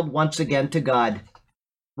reconciled once again to God.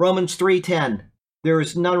 Romans 3:10, there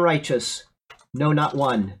is none righteous, no, not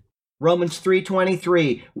one. Romans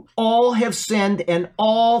 3:23, all have sinned and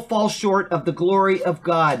all fall short of the glory of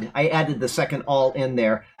God. I added the second all in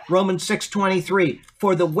there. Romans 6:23,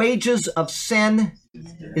 for the wages of sin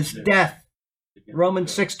is death.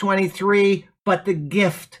 Romans 6:23, but the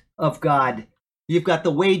gift of God. You've got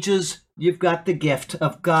the wages, you've got the gift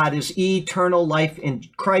of God is eternal life in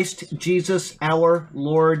Christ Jesus our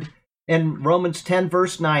Lord. And Romans 10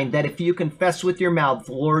 verse 9, that if you confess with your mouth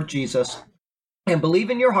the Lord Jesus and believe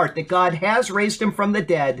in your heart that God has raised him from the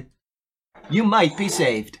dead, you might be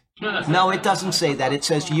saved. No, it doesn't say that. It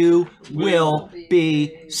says you will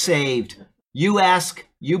be saved. You ask,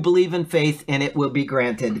 you believe in faith, and it will be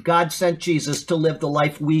granted. God sent Jesus to live the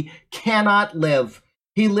life we cannot live.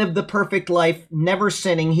 He lived the perfect life, never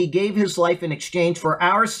sinning. He gave his life in exchange for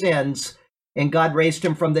our sins, and God raised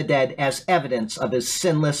him from the dead as evidence of his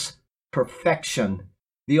sinless perfection.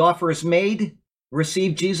 The offer is made.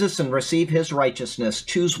 Receive Jesus and receive his righteousness.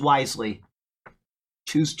 Choose wisely.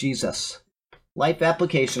 Choose Jesus. Life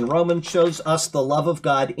application. Romans shows us the love of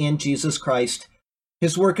God in Jesus Christ.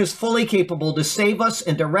 His work is fully capable to save us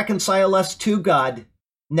and to reconcile us to God.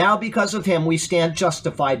 Now because of him, we stand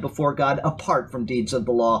justified before God apart from deeds of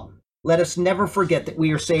the law. Let us never forget that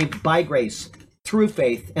we are saved by grace through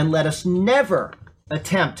faith, and let us never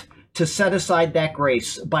attempt to set aside that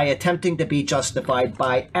grace by attempting to be justified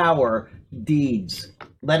by our deeds.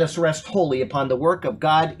 Let us rest wholly upon the work of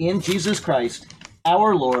God in Jesus Christ,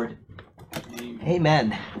 our Lord.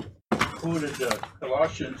 Amen. Quoted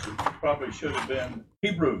Colossians, probably should have been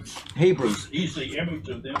Hebrews. Hebrews. He's the image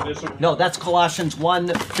of the invisible. No, that's Colossians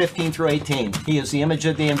 1:15 through 18. He is the image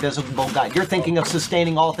of the invisible God. You're thinking of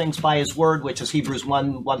sustaining all things by his word, which is Hebrews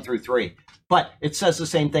 1 through 3. But it says the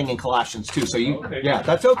same thing in Colossians too. So yeah,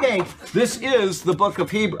 that's okay. This is the book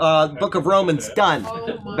of Romans done.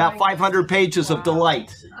 About 500 pages of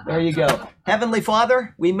delight. There you go. Heavenly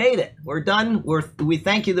Father, we made it. We're done. We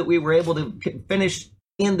thank you that we were able to finish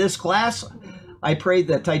in this class. I pray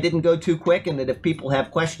that I didn't go too quick, and that if people have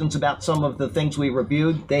questions about some of the things we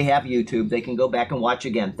reviewed, they have YouTube. They can go back and watch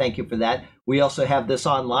again. Thank you for that. We also have this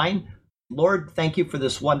online. Lord, thank you for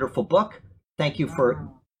this wonderful book. Thank you for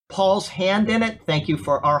Paul's hand in it. Thank you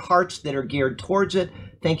for our hearts that are geared towards it.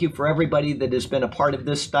 Thank you for everybody that has been a part of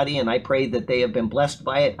this study, and I pray that they have been blessed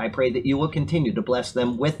by it. I pray that you will continue to bless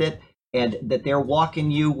them with it, and that their walk in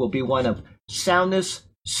you will be one of soundness,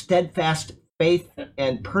 steadfast faith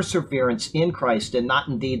and perseverance in Christ and not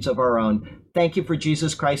in deeds of our own. Thank you for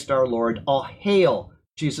Jesus Christ our Lord. All hail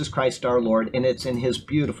Jesus Christ our Lord, and it's in his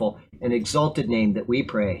beautiful and exalted name that we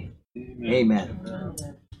pray. Amen.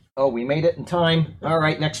 Oh, we made it in time. All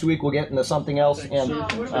right, next week we'll get into something else. And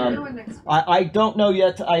I don't know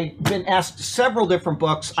yet. I've been asked several different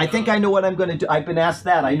books. I think I know what I'm going to do. I've been asked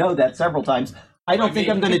that. I know that several times. I don't think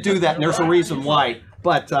I'm going to do that, and there's a reason why.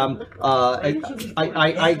 But I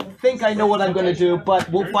think I know what I'm going to do,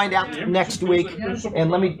 but we'll find out next week. And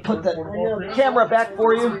let me put the camera back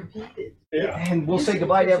for you. And we'll say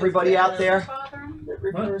goodbye to everybody out there.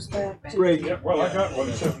 Great. Yeah, well, I got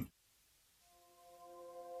one.